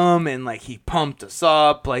around him, and he pumped us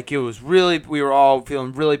up. It was really, we were all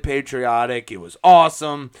feeling really patriotic. It was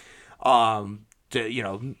awesome.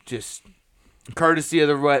 Just courtesy of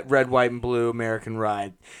the red, white, and blue American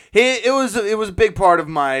ride. It was a big part of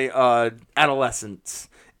my adolescence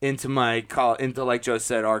into like Joe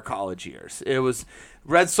said, our college years. It was.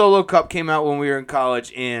 Red Solo Cup came out when we were in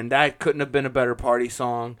college, and that couldn't have been a better party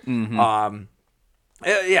song. Mm-hmm.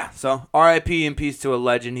 So R.I.P. in peace to a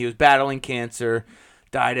legend. He was battling cancer,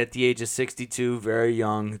 died at the age of 62, very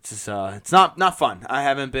young. It's just, it's not fun. I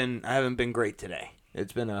haven't been great today.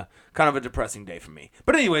 It's been a kind of a depressing day for me.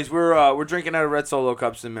 But anyways, we're drinking out of Red Solo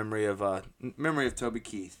Cups in memory of Toby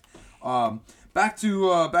Keith. Back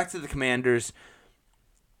to the Commanders.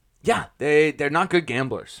 Yeah, they're not good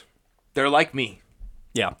gamblers. They're like me.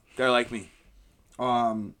 Yeah. They're like me.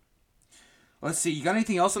 Let's see. You got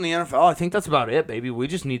anything else in the NFL? I think that's about it, baby. We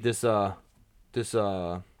just need this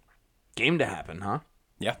game to happen, huh?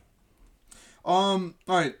 Yeah. All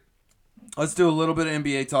right. Let's do a little bit of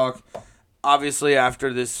NBA talk. Obviously,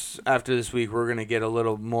 after this week, we're gonna get a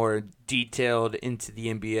little more detailed into the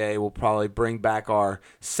NBA. We'll probably bring back our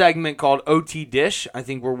segment called OT Dish. I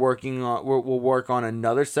think we'll work on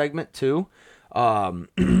another segment too.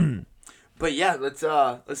 But yeah,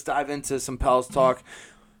 let's dive into some Pels talk.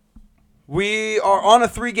 We are on a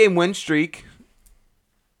 3-game win streak,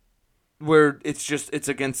 where it's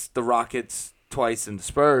against the Rockets twice and the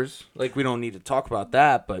Spurs. Like, we don't need to talk about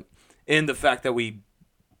that, but in the fact that we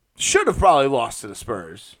should have probably lost to the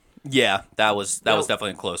Spurs. Yeah, that was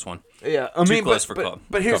definitely a close one. Yeah, Close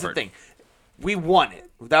but here's the thing, we won it.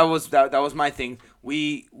 That was my thing.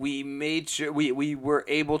 We made sure we were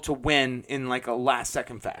able to win in like a last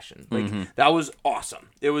second fashion. Like that was awesome.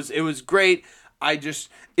 It was great. I just,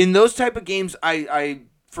 in those type of games, I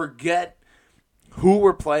forget who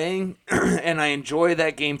we're playing, and I enjoy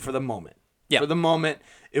that game for the moment. Yeah. For the moment,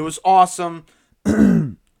 it was awesome.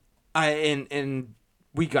 And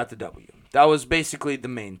we got the W. That was basically the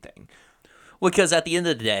main thing. Well, because at the end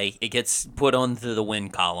of the day, it gets put onto the win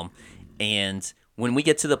column, and when we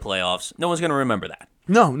get to the playoffs, no one's going to remember that.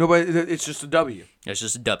 No, nobody. It's just a W. It's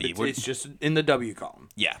just a W. It's just in the W column.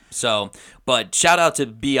 Yeah. So, but shout out to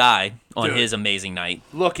BI on Dude. his amazing night.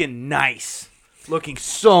 Looking nice. Looking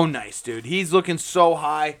so nice, dude. He's looking so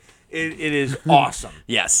high. It is awesome.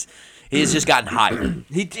 Yes. He's just gotten higher.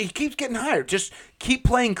 He keeps getting higher. Just keep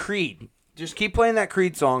playing Creed. Just keep playing that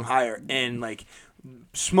Creed song higher and like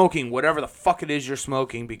smoking whatever the fuck it is you're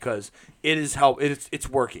smoking, because it is it's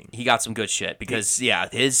working. He got some good shit because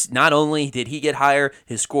his, not only did he get higher,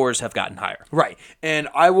 his scores have gotten higher. Right. And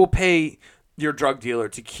I will pay your drug dealer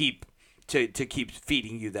to keep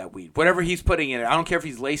feeding you that weed. Whatever he's putting in it. I don't care if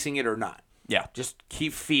he's lacing it or not. Yeah. Just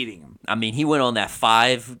keep feeding him. I mean, he went on that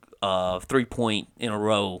 5 3-point in a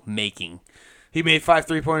row making. He made 5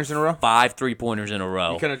 3-pointers in a row? 5 3-pointers in a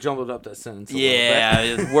row. You kind of jumbled up that sentence a Yeah,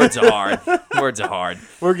 little bit. words are hard. Words are hard.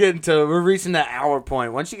 We're reaching that hour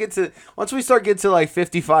point. Once we start getting to like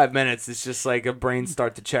 55 minutes, it's just like a brain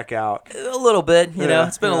start to check out. A little bit, you know.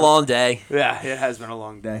 It's been a long day. Yeah, it has been a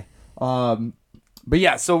long day. But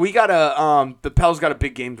yeah, so we got the Pels got a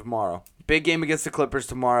big game tomorrow. Big game against the Clippers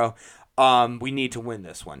tomorrow. We need to win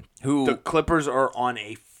this one. The Clippers are on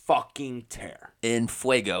a fucking tear. In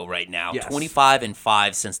fuego right now. Yes.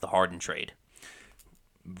 25-5 since the Harden trade.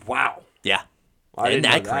 Wow. Yeah. Isn't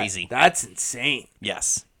that crazy? That's insane.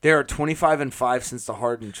 Yes. They are 25-5 since the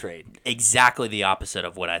Harden trade. Exactly the opposite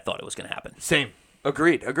of what I thought it was going to happen. Same.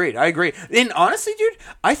 Agreed. I agree. And honestly, dude,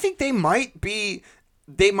 I think they might be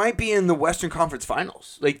in the Western Conference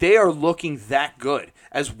Finals. Like, they are looking that good.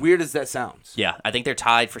 As weird as that sounds. Yeah, I think they're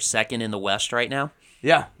tied for second in the West right now.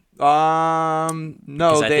 Yeah. No,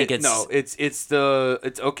 it's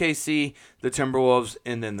OKC, the Timberwolves,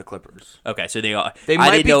 and then the Clippers. Okay, so they are. They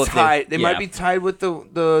might be tied. They might be tied with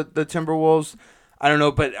the Timberwolves. I don't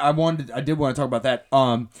know, but I did want to talk about that.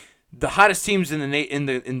 The hottest teams in the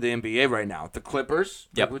NBA right now: the Clippers.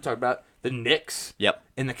 Yep. Like we talked about the Knicks. Yep.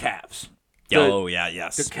 And the Cavs.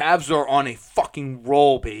 Yes. The Cavs are on a fucking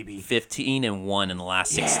roll, baby. 15-1 in the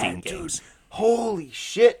last 16 games. Dude. Holy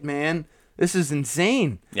shit, man! This is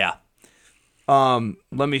insane. Yeah. Let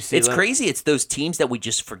me see. It's crazy. It's those teams that we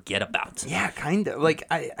just forget about. Yeah, kind of. Like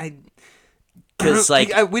because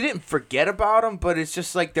we didn't forget about them, but it's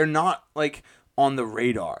just like they're not like on the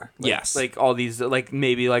radar. Like, yes. Like all these, like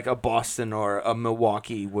maybe like a Boston or a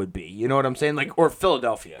Milwaukee would be. You know what I'm saying? Like, or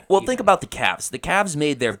Philadelphia. Well, think about the Cavs. The Cavs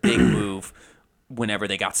made their big move whenever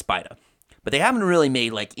they got Spida. But they haven't really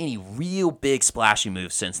made like any real big splashy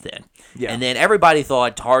moves since then. Yeah. And then everybody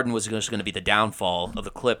thought Harden was just going to be the downfall of the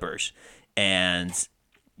Clippers, and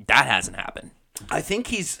that hasn't happened. I think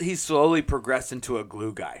he's slowly progressed into a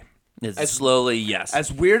glue guy. Slowly, yes.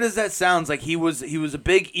 As weird as that sounds, like he was a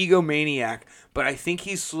big egomaniac, but I think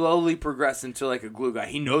he's slowly progressed into like a glue guy.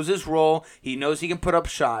 He knows his role. He knows he can put up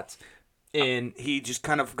shots. And he just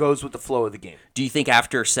kind of goes with the flow of the game. Do you think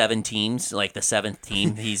after 7 teams, like the 7th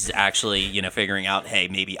team, he's actually, figuring out, hey,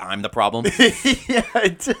 maybe I'm the problem? Yeah.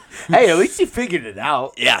 Hey, at least he figured it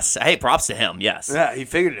out. Yes. Hey, props to him. Yes. Yeah, he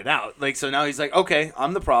figured it out. Like, so now he's like, okay,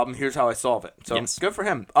 I'm the problem. Here's how I solve it. So yes. Good for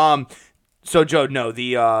him. So Joe, no,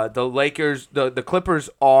 the Lakers, the Clippers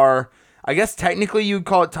are, I guess technically you'd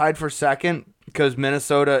call it tied for second because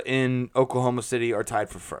Minnesota and Oklahoma City are tied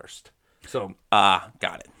for first. So got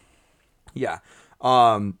it. Yeah.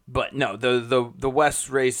 But no, the West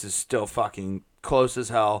race is still fucking close as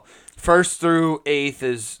hell. 1st through 8th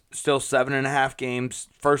is still 7.5 games.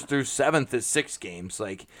 1st through 7th is 6 games.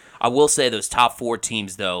 Like, I will say those top 4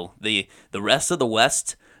 teams though, the rest of the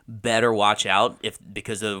West, better watch out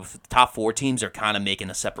because the top 4 teams are kind of making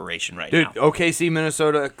a separation right now. OKC,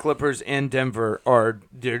 Minnesota, Clippers, and Denver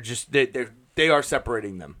they are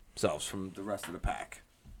separating themselves from the rest of the pack.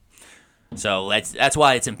 So that's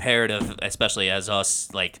why it's imperative, especially as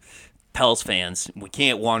us Pels fans, we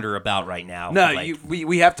can't wander about right now. No,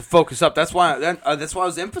 we have to focus up. That's why I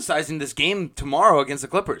was emphasizing this game tomorrow against the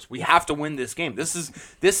Clippers. We have to win this game. This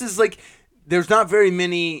is like there's not very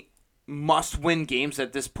many must-win games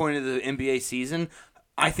at this point of the NBA season.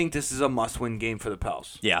 I think this is a must-win game for the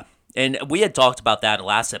Pels. Yeah. And we had talked about that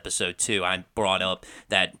last episode too. I brought up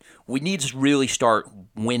that we need to really start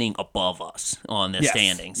winning above us on the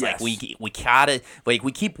standings. Yes. We gotta we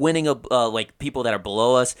keep winning people that are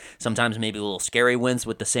below us. Sometimes maybe a little scary wins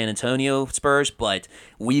with the San Antonio Spurs, but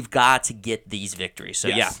we've got to get these victories. So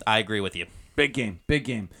yeah, I agree with you. Big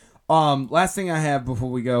game. Last thing I have before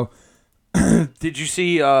we go. Did you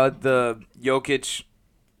see the Jokic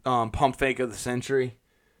pump fake of the century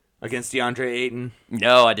against DeAndre Ayton?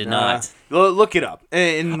 No, I did not. Look it up.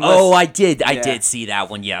 I did. I did see that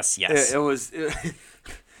one. Yes. It was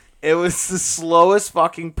the slowest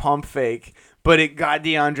fucking pump fake, but it got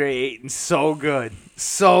DeAndre Ayton so good.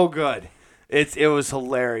 It was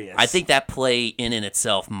hilarious. I think that play in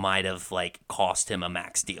itself might have cost him a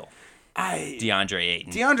max deal.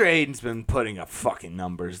 DeAndre Ayton's been putting up fucking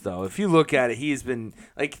numbers though. If you look at it, he's been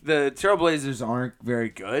the Trailblazers aren't very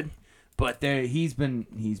good, but he's been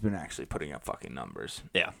actually putting up fucking numbers.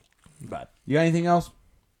 Yeah. But you got anything else?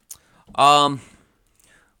 Well,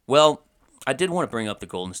 I did want to bring up the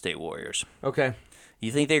Golden State Warriors. Okay.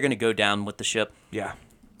 You think they're going to go down with the ship? Yeah.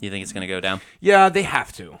 You think it's going to go down? Yeah, they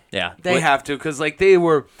have to. Yeah. They have to because that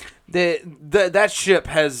ship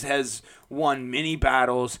has won many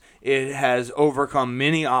battles. It has overcome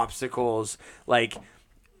many obstacles.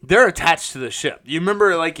 They're attached to the ship. You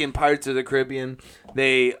remember in Pirates of the Caribbean,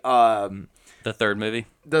 they the third movie?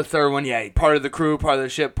 The third one, yeah. Part of the crew, part of the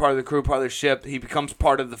ship, part of the crew, part of the ship. He becomes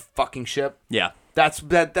part of the fucking ship. Yeah. That's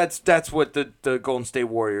what the Golden State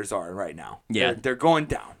Warriors are right now. Yeah. They're going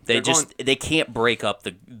down. They can't break up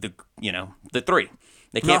the three.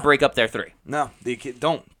 They can't break up their three. No, they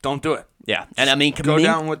don't do it. Yeah, and I mean, go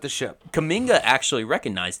down with the ship. Kuminga actually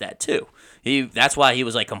recognized that too. That's why he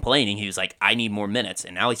was complaining. He was like, "I need more minutes,"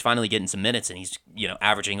 and now he's finally getting some minutes, and he's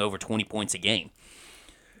averaging over 20 points a game.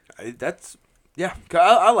 I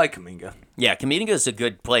like Kuminga. Yeah, Kuminga is a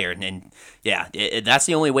good player, and that's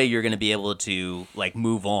the only way you're going to be able to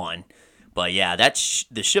move on. But yeah,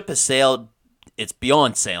 the ship has sailed. It's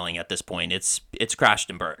beyond sailing at this point. It's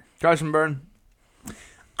crashed and burned. Crashed and burned.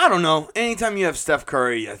 I don't know. Anytime you have Steph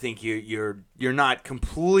Curry, I think you're not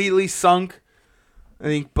completely sunk. I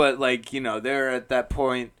think, but they're at that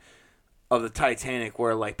point of the Titanic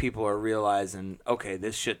where people are realizing, okay,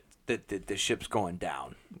 this ship's going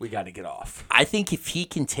down. We got to get off. I think if he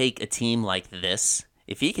can take a team like this,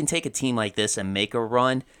 and make a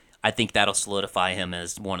run, I think that'll solidify him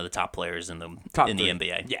as one of the top players in the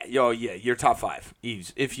NBA. Yeah, you're top 5.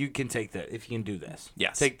 If you can take that, if you can do this,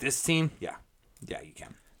 yes, take this team. Yeah, you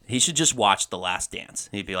can. He should just watch The Last Dance.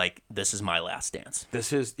 He'd be like, "This is my last dance."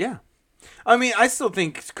 I mean, I still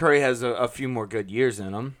think Curry has a few more good years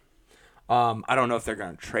in him. I don't know if they're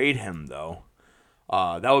going to trade him though.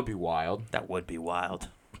 That would be wild.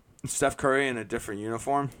 Steph Curry in a different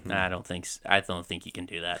uniform? I don't think you can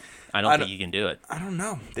do that. I don't think you can do it. I don't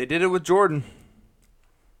know. They did it with Jordan.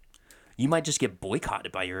 You might just get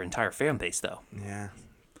boycotted by your entire fan base, though. Yeah,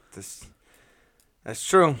 that's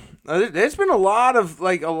true. There's been a lot of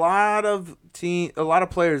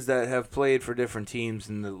players that have played for different teams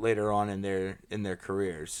later on in their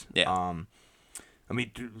careers. Yeah. I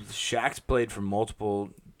mean, Shaq played for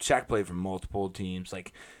multiple teams.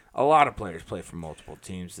 A lot of players play for multiple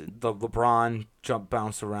teams. The LeBron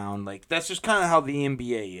bounce around. That's just kind of how the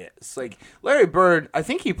NBA is. Larry Bird, I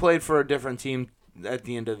think he played for a different team at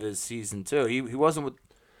the end of his season too. He wasn't with.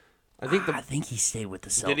 I think he stayed with the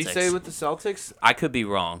Celtics. Did he stay with the Celtics? I could be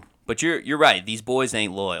wrong, but you're right. These boys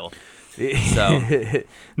ain't loyal. So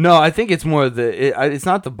no, I think it's more it's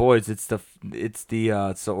not the boys. It's the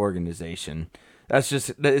organization. It's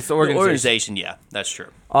the organization. The organization, yeah, that's true.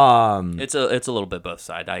 It's a little bit both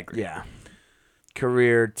sides. I agree. Yeah.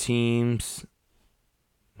 Career teams.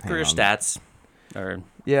 Career stats.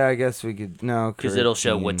 Yeah, I guess we could because it'll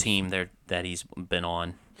show what team that he's been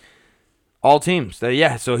on. All teams.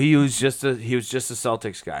 So he was just a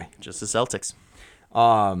Celtics guy. Just the Celtics.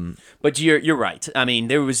 But you're right. I mean,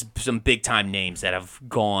 there was some big time names that have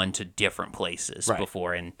gone to different places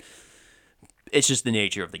before, and it's just the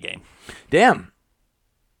nature of the game. Damn.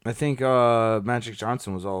 I think Magic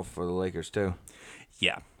Johnson was all for the Lakers too.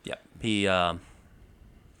 Yeah. He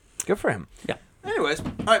Good for him. Yeah. Anyways,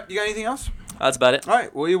 all right. You got anything else? That's about it. All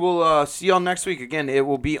right. We will see y'all next week. Again, it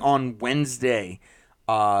will be on Wednesday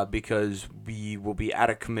because we will be out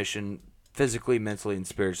of commission physically, mentally, and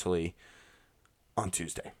spiritually on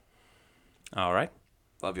Tuesday. All right.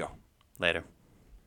 Love y'all. Later.